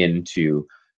trapped into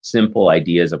simple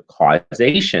ideas of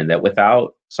causation, that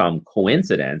without some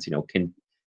coincidence,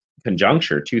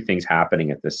 conjuncture, two things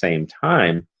happening at the same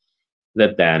time,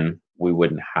 that then we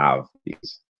wouldn't have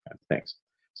these kind of things.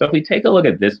 So if we take a look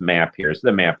at this map here, it's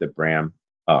the map that Bram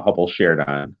Hubble shared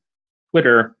on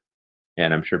Twitter,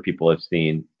 and I'm sure people have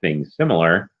seen things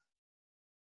similar.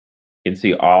 You can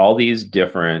see all these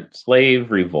different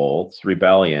slave revolts,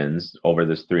 rebellions over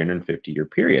this 350-year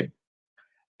period.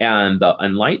 And the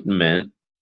Enlightenment,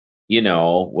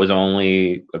 was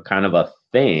only a kind of a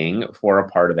thing for a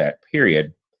part of that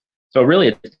period. So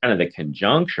really, it's kind of the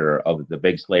conjuncture of the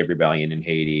big slave rebellion in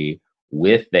Haiti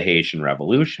with the Haitian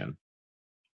Revolution.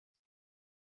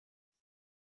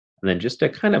 And then just to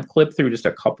kind of clip through just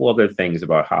a couple other things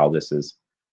about how this is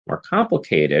more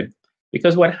complicated,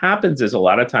 because what happens is a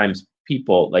lot of times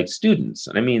people, like students,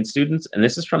 and I mean students, and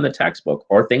this is from the textbook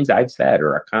or things I've said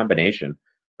or a combination,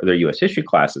 or their US history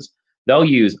classes, they'll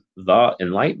use the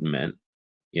Enlightenment,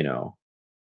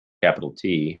 capital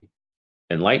T,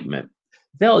 Enlightenment.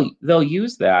 They'll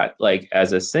use that like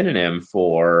as a synonym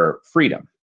for freedom.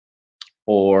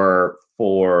 or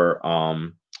for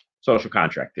social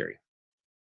contract theory.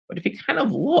 But if you kind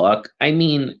of look, I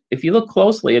mean, if you look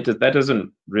closely, that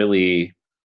doesn't really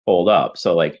hold up.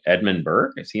 So like Edmund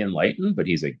Burke, is he enlightened, but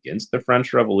he's against the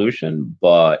French Revolution,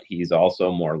 but he's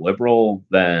also more liberal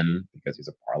than, because he's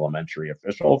a parliamentary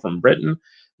official from Britain,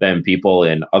 than people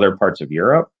in other parts of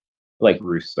Europe, like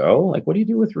Rousseau. Like, what do you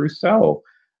do with Rousseau?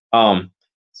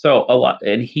 So a lot,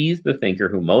 and he's the thinker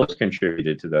who most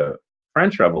contributed to the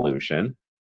French Revolution.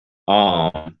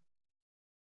 And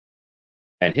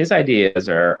his ideas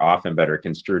are often better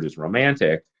construed as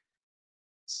romantic.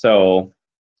 So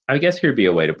I guess here'd be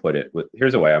a way to put it.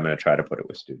 Here's a way I'm going to try to put it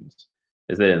with students,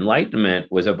 is that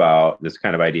Enlightenment was about this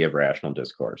kind of idea of rational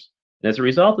discourse. And as a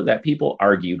result of that, people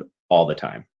argued all the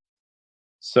time.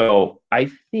 So I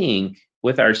think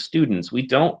with our students, we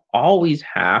don't always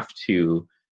have to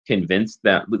convince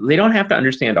them. They don't have to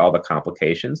understand all the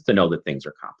complications to know that things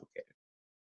are complicated.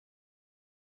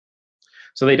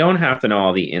 So they don't have to know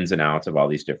all the ins and outs of all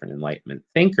these different Enlightenment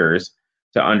thinkers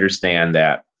to understand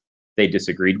that they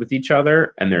disagreed with each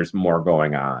other and there's more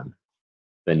going on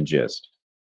than just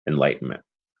Enlightenment.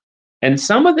 And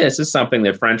some of this is something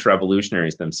that French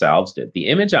revolutionaries themselves did. The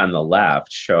image on the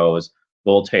left shows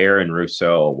Voltaire and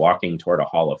Rousseau walking toward a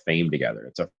Hall of Fame together.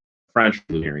 It's a French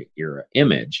Revolutionary era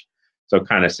image. So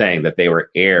kind of saying that they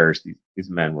were heirs. These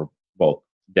men were both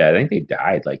dead. I think they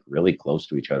died like really close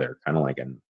to each other, kind of like a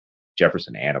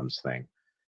Jefferson Adams thing.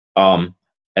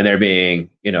 And they're being,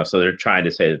 so they're trying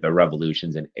to say that the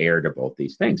revolution's an heir to both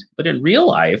these things. But in real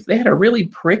life, they had a really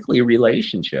prickly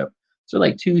relationship. So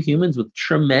like two humans with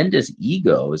tremendous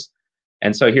egos.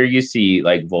 And so here you see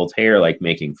like Voltaire like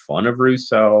making fun of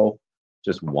Rousseau.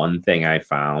 Just one thing I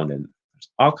found, and there's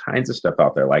all kinds of stuff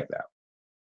out there like that.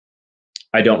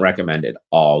 I don't recommend it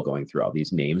all going through all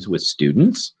these names with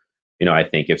students. I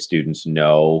think if students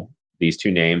know these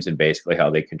two names and basically how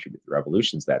they contribute to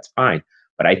revolutions, that's fine.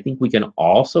 But I think we can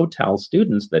also tell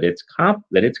students that it's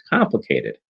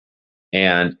complicated,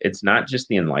 and it's not just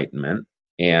the Enlightenment.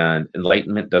 And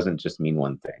Enlightenment doesn't just mean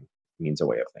one thing; it means a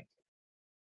way of thinking.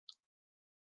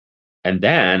 And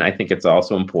then I think it's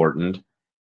also important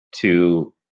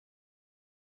to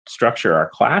structure our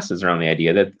classes around the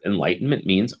idea that Enlightenment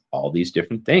means all these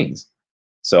different things.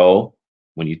 So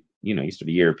when you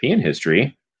study European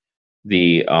history,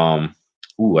 the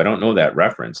I don't know that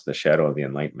reference, the shadow of the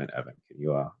Enlightenment, Evan. Can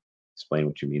you explain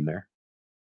what you mean there?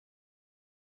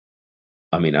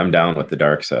 I mean, I'm down with the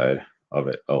dark side of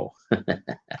it. Oh,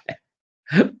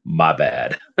 my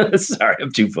bad. Sorry,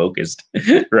 I'm too focused.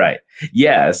 Right.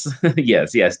 Yes.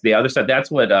 yes. The other side. That's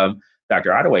what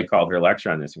Dr. Ottaway called her lecture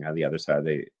on this, the other side of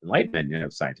the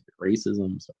Enlightenment, scientific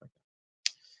racism, stuff like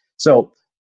that. So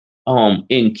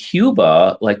in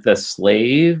Cuba, like the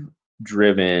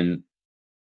slave-driven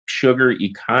sugar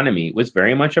economy was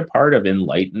very much a part of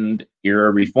Enlightened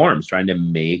era reforms, trying to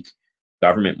make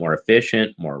government more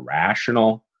efficient, more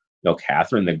rational.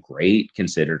 Catherine the Great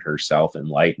considered herself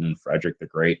enlightened. Frederick the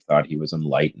Great thought he was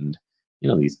enlightened.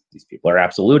 These people are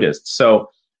absolutists. So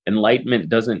Enlightenment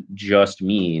doesn't just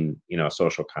mean,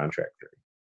 social contract theory.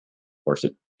 Of course,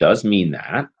 it does mean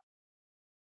that.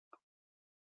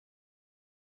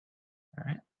 All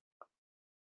right.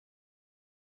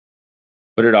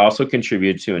 But it also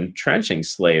contributed to entrenching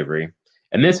slavery.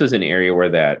 And this is an area where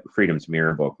that Freedom's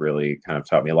Mirror book really kind of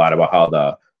taught me a lot about how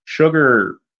the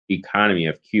sugar economy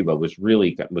of Cuba was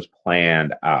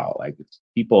planned out. Like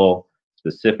people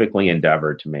specifically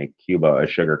endeavored to make Cuba a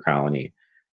sugar colony.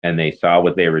 And they saw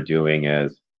what they were doing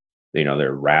as,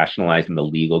 they're rationalizing the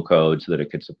legal code so that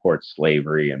it could support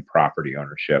slavery and property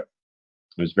ownership.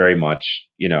 It was very much,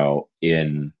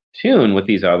 in tune with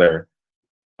these other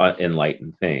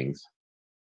enlightened things.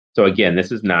 So again,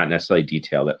 this is not necessarily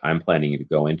detail that I'm planning to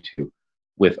go into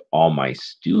with all my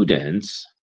students,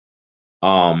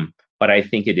 but I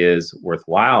think it is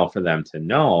worthwhile for them to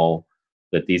know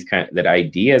that that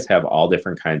ideas have all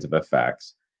different kinds of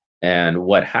effects, and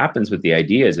what happens with the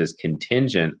ideas is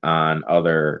contingent on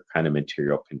other kind of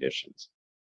material conditions.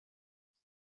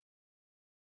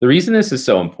 The reason this is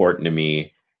so important to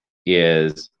me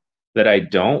is that I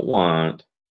don't want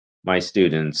my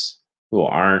students who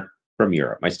aren't from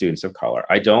Europe, my students of color,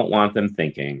 I don't want them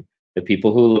thinking that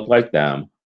people who look like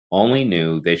them only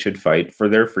knew they should fight for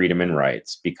their freedom and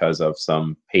rights because of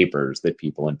some papers that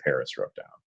people in Paris wrote down.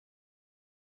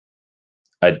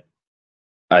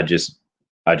 I just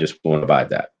won't abide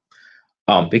that.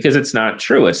 Because it's not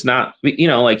true. It's not,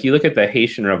 like you look at the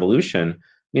Haitian Revolution,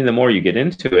 the more you get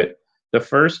into it, the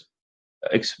first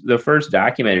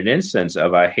documented instance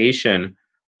of a Haitian,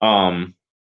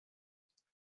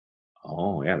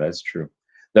 oh yeah, that's true.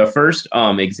 The first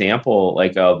example,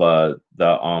 like of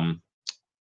the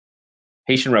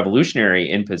Haitian revolutionary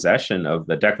in possession of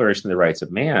the Declaration of the Rights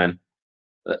of Man,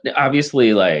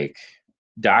 obviously, like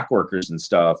dock workers and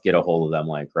stuff get a hold of them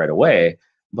like right away,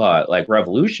 but like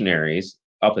revolutionaries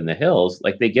up in the hills,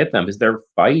 like they get them because they're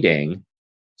fighting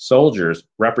soldiers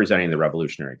representing the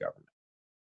revolutionary government.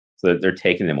 So they're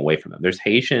taking them away from them. There's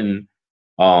Haitian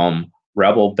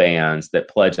rebel bands that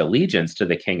pledge allegiance to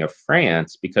the King of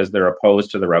France because they're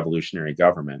opposed to the revolutionary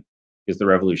government, because the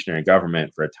revolutionary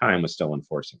government for a time was still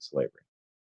enforcing slavery.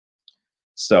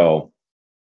 So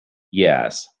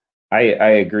yes, I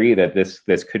agree that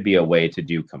this could be a way to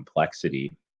do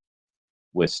complexity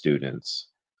with students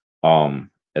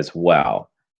as well.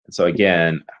 And so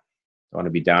again, I don't want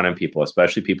to be down on people,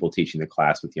 especially people teaching the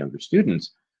class with younger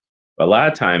students. But a lot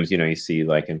of times, you know, you see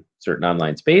like in certain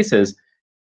online spaces,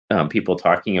 people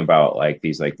talking about like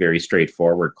these like very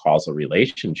straightforward causal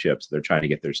relationships they're trying to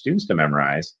get their students to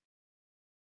memorize,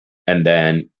 and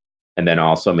then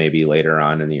also maybe later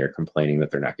on in the year complaining that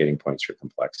they're not getting points for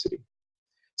complexity.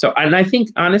 So, and I think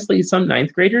honestly, some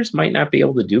ninth graders might not be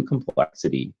able to do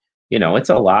complexity. You know, it's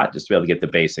a lot just to be able to get the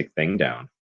basic thing down.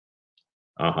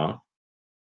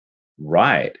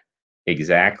 Right,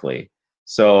 exactly.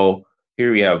 So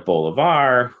here we have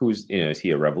Bolivar, who's, you know, is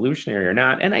he a revolutionary or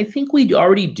not? And I think we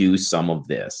already do some of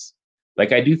this.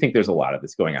 Like, I do think there's a lot of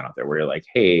this going on out there where you're like,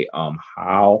 hey,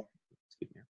 how,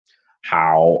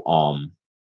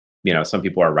 you know, some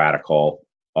people are radical,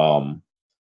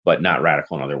 but not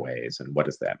radical in other ways. And what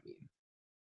does that mean?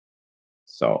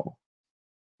 So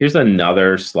here's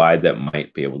another slide that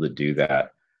might be able to do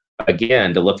that.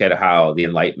 Again, to look at how the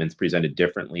Enlightenment's presented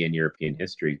differently in European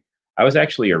history. I was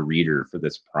actually a reader for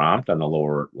this prompt on the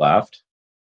lower left.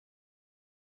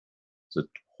 It's a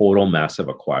total mess of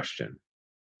a question.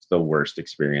 It's the worst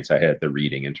experience I had at the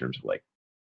reading in terms of like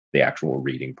the actual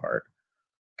reading part,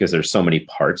 because there's so many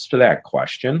parts to that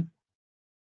question.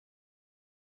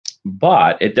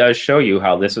 But it does show you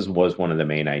how this was one of the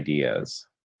main ideas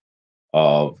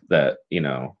of that, you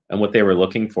know, and what they were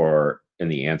looking for in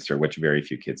the answer, which very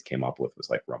few kids came up with, was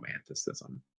like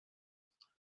romanticism.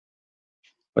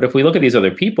 But if we look at these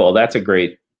other people, that's a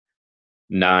great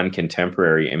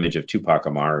non-contemporary image of Tupac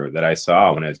Amaru that I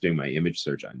saw when I was doing my image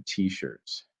search on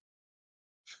t-shirts.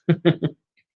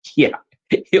 Yeah,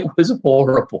 it was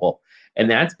horrible. And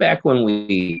that's back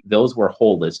when those were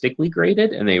holistically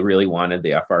graded, and they really wanted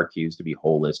the FRQs to be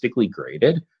holistically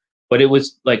graded. But it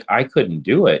was like, I couldn't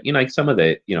do it. You know, like some of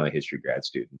the, you know, the history grad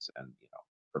students and, you know,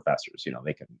 professors, you know,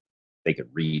 they could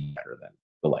read better than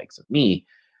the likes of me.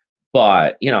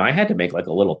 But, you know, I had to make like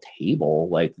a little table,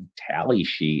 like tally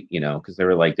sheet, you know, because they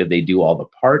were like, did they do all the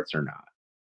parts or not?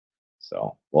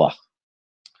 So, well,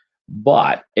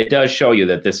 but it does show you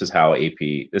that this is how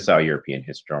European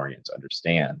historians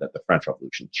understand that the French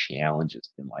Revolution challenges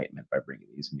Enlightenment by bringing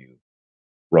these new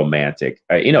romantic,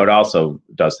 you know, it also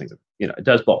does things, you know, it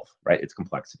does both, right? It's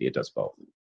complexity, it does both.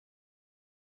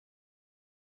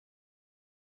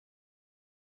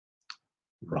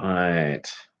 Right.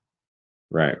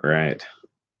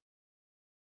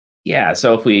 Yeah,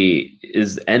 so if we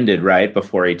is ended right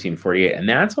before 1848, and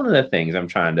that's one of the things I'm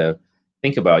trying to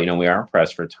think about. You know, we are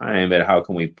pressed for time, but how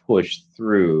can we push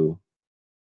through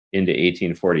into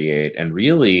 1848? And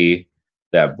really,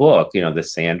 that book, you know, the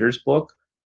Sanders book,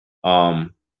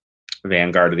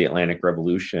 Vanguard of the Atlantic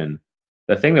Revolution,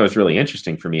 the thing that was really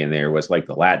interesting for me in there was like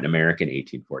the Latin American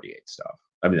 1848 stuff.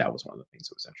 I mean, that was one of the things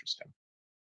that was interesting.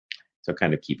 So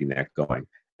kind of keeping that going.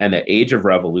 And the Age of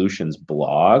Revolutions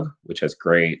blog, which has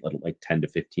great little like 10 to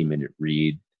 15-minute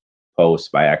read posts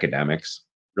by academics,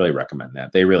 really recommend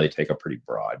that. They really take a pretty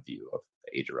broad view of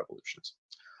the Age of Revolutions.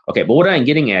 Okay, but what I'm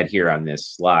getting at here on this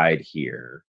slide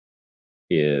here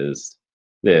is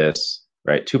this,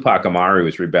 right? Tupac Amaru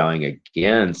was rebelling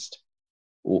against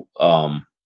kind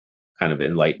of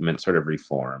Enlightenment sort of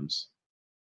reforms,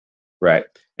 right?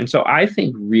 And so I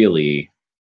think really,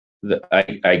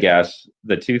 I guess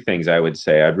the two things I would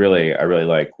say, I really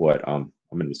like what I'm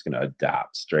just going to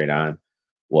adopt straight on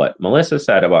what Melissa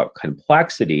said about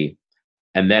complexity,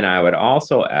 and then I would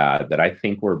also add that I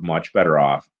think we're much better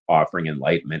off offering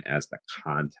Enlightenment as the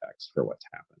context for what's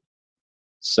happened.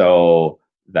 So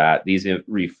that these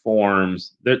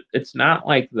reforms, it's not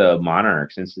like the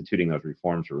monarchs instituting those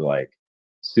reforms were like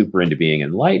super into being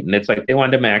enlightened. It's like they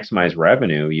wanted to maximize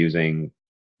revenue using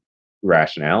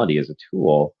rationality as a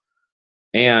tool.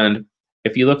 And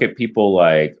if you look at people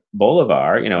like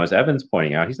Bolivar, you know, as Evan's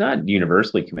pointing out, he's not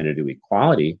universally committed to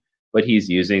equality, but he's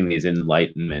using these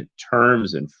Enlightenment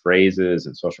terms and phrases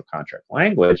and social contract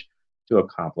language to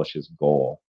accomplish his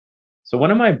goal. So one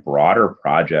of my broader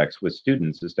projects with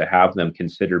students is to have them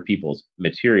consider people's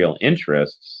material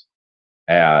interests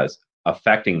as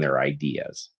affecting their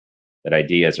ideas. That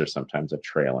ideas are sometimes a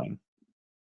trailing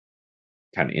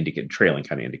kind of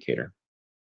indicator.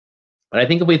 But I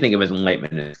think if we think of it as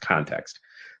enlightenment in its context,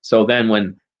 so then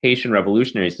when Haitian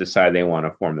revolutionaries decide they want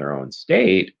to form their own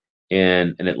state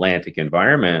in an Atlantic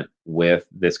environment with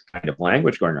this kind of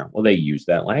language going on, well, they use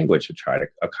that language to try to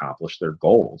accomplish their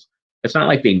goals. It's not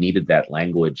like they needed that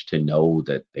language to know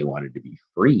that they wanted to be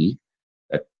free.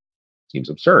 That seems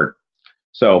absurd.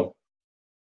 So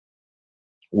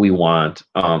we want,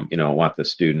 want the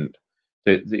student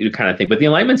to kind of think, but the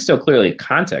Enlightenment's still clearly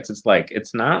context. It's like,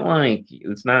 it's something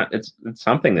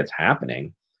that's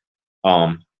happening.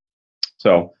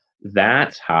 So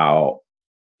that's how,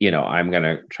 I'm going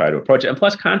to try to approach it. And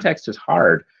plus context is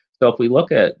hard. So if we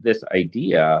look at this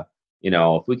idea,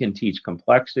 if we can teach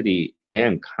complexity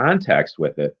and context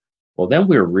with it, well, then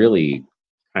we're really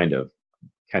kind of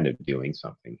doing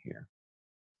something here.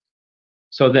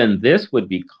 So then this would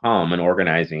become an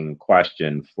organizing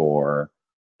question for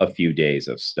a few days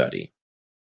of study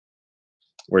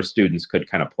where students could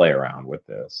kind of play around with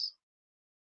this.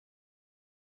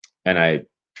 And I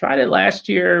tried it last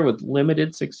year with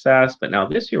limited success, but now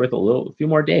this year with a few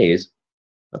more days.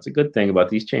 That's a good thing about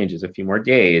these changes, a few more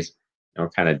days, and we'll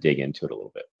kind of dig into it a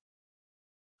little bit.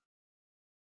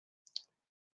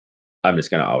 I'm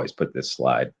just going to always put this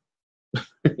slide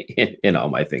in all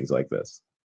my things like this.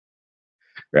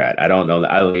 Right. I don't know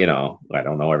that I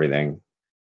don't know everything.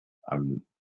 Yeah.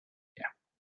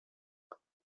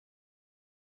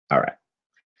 All right.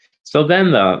 So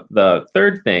then the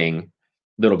third thing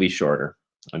that'll be shorter.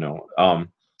 I know.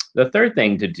 The third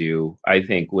thing to do, I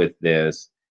think, with this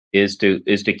is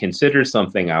to consider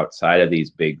something outside of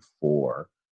these big four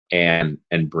and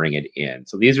bring it in.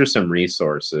 So these are some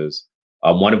resources.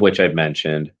 One of which I've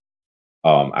mentioned.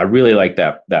 I really like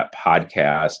that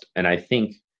podcast, and I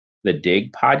think the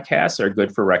Dig podcasts are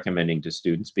good for recommending to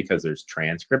students because there's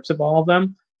transcripts of all of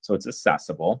them, so it's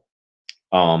accessible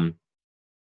for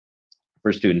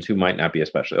students who might not be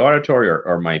especially auditory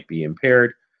or might be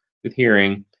impaired with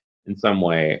hearing in some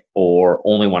way or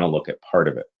only want to look at part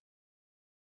of it.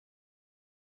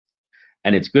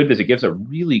 And it's good because it gives a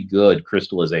really good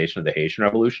crystallization of the Haitian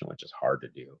Revolution, which is hard to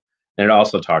do. And it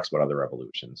also talks about other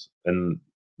revolutions. And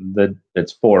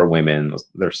it's for women.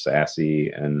 They're sassy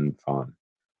and fun.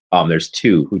 There's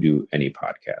two who do any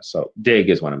podcast. So Dig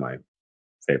is one of my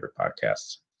favorite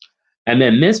podcasts. And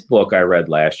then this book I read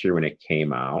last year when it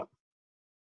came out.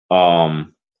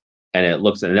 And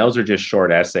those are just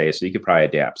short essays. So you could probably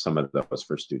adapt some of those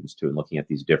for students too, and looking at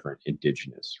these different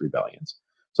indigenous rebellions.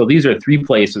 So these are 3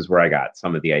 places where I got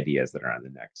some of the ideas that are on the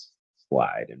next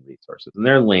slide and resources. And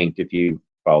they're linked if you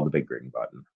follow the big green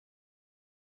button.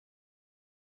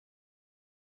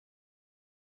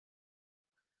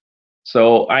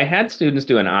 So I had students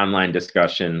do an online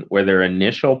discussion where their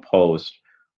initial post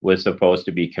was supposed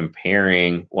to be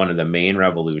comparing one of the main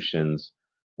revolutions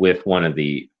with one of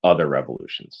the other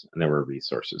revolutions, and there were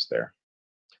resources there.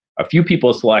 A few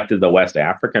people selected the West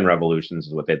African revolutions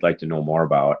as what they'd like to know more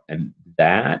about, and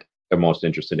that they're most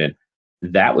interested in.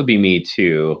 That would be me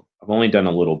too. I've only done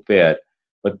a little bit,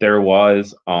 but there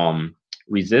was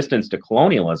resistance to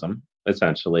colonialism,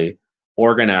 essentially,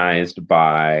 organized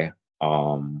by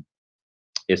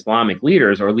Islamic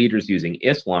leaders or leaders using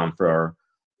Islam for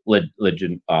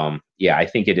I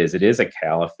think it is. It is a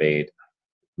caliphate.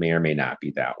 May or may not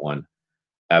be that one,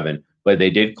 Evan. But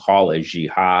they did call it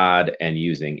jihad and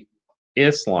using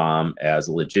Islam as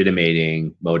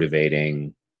legitimating,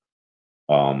 motivating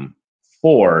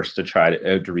force to try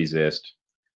to resist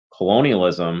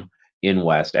colonialism in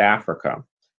West Africa.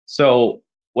 So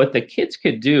what the kids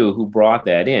could do who brought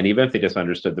that in, even if they just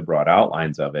understood the broad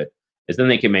outlines of it, is then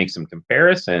they can make some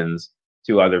comparisons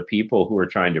to other people who are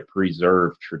trying to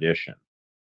preserve tradition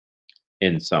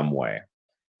in some way.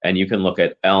 And you can look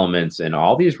at elements in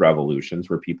all these revolutions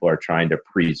where people are trying to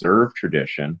preserve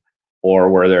tradition or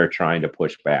where they're trying to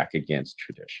push back against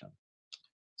tradition.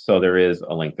 So there is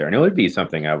a link there. And it would be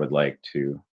something I would like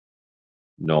to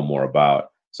know more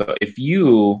about. So if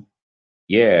you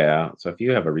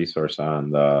have a resource on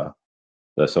the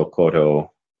Sokoto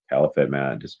Caliphate,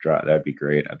 man, that'd be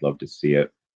great. I'd love to see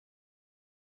it.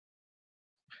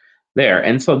 There.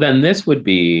 And so then this would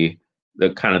be the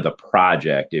kind of the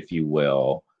project, if you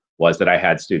will, was that I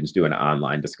had students do an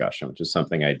online discussion, which is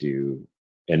something I do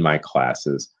in my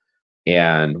classes.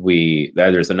 And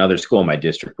there's another school in my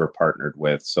district we're partnered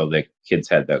with. So the kids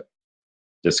had the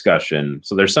discussion.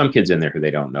 So there's some kids in there who they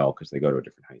don't know because they go to a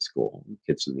different high school,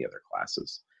 kids in the other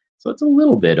classes. So it's a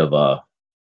little bit of a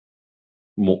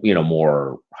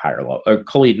more higher level, or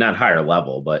not higher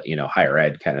level, but higher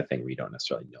ed kind of thing where you don't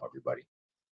necessarily know everybody.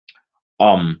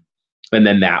 And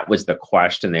then that was the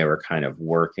question they were kind of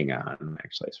working on.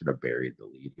 Actually, I sort of buried the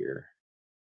lead here.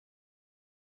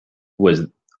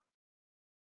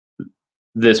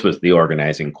 This was the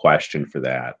organizing question for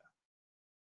that.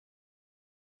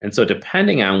 And so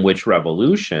depending on which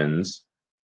revolutions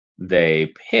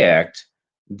they picked,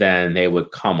 then they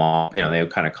would come off, they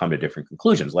would kind of come to different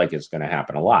conclusions, like it's going to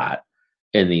happen a lot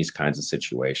in these kinds of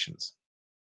situations.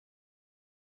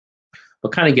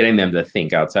 But kind of getting them to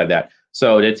think outside that.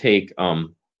 So to take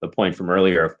the point from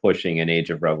earlier of pushing an age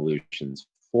of revolutions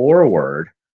forward,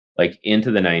 like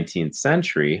into the 19th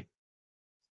century,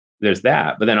 there's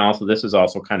that. But then also, this is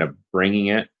also kind of bringing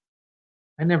it.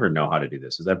 I never know how to do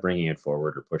this. Is that bringing it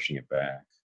forward or pushing it back?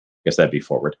 I guess that'd be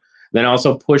forward. Then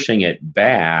also pushing it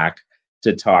back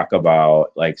to talk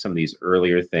about like some of these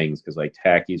earlier things, because like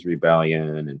Tacky's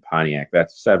Rebellion and Pontiac,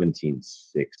 that's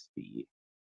 1760.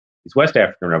 These West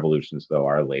African revolutions, though,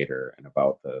 are later and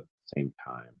about the same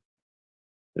time,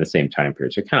 the same time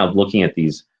period. So kind of looking at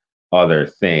these other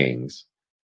things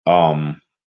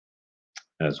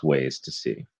as ways to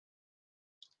see.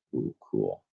 Ooh,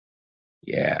 cool.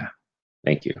 Yeah,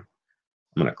 thank you. I'm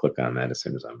going to click on that as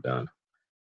soon as I'm done.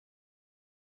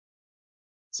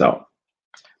 So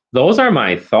those are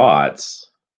my thoughts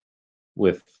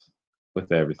with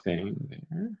everything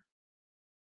there.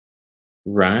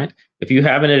 Right. If you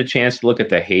haven't had a chance to look at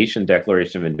the Haitian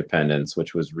Declaration of Independence,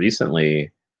 which was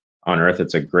recently unearthed,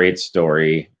 it's a great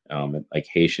story, like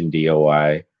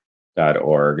HaitianDOI.org.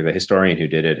 The historian who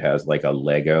did it has like a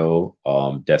Lego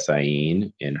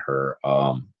Desain in her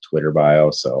Twitter bio,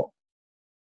 so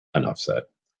enough said.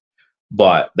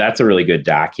 But that's a really good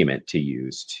document to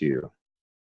use too.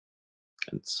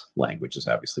 Its language is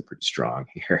obviously pretty strong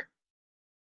here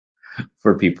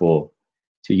for people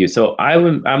to use. So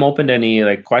I'm open to any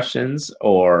like questions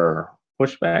or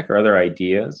pushback or other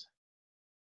ideas.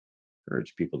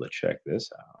 Encourage people to check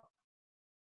this out.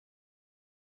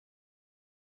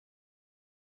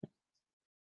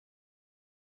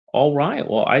 All right.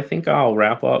 Well, I think I'll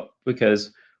wrap up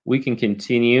because we can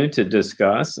continue to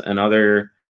discuss and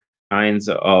other kinds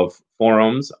of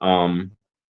forums.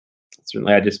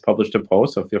 Certainly, I just published a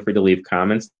post, so feel free to leave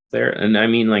comments there. And I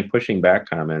mean, like pushing back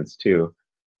comments too,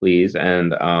 please.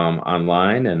 And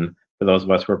online. And for those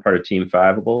of us who are part of Team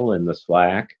Fiveable in the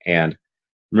Slack, and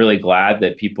I'm really glad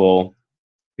that people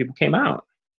came out.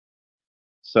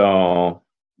 So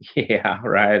yeah,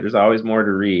 right. There's always more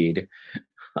to read.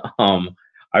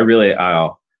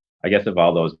 I guess of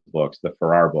all those books, the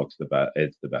Farrar book's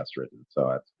it's the best written.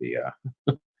 So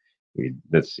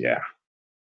that's yeah.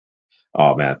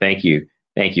 Oh man, thank you.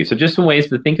 Thank you. So just some ways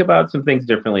to think about some things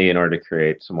differently in order to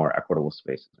create some more equitable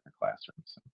spaces in our classrooms.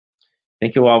 So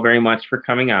thank you all very much for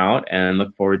coming out, and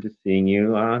look forward to seeing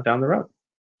you down the road.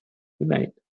 Good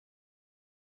night.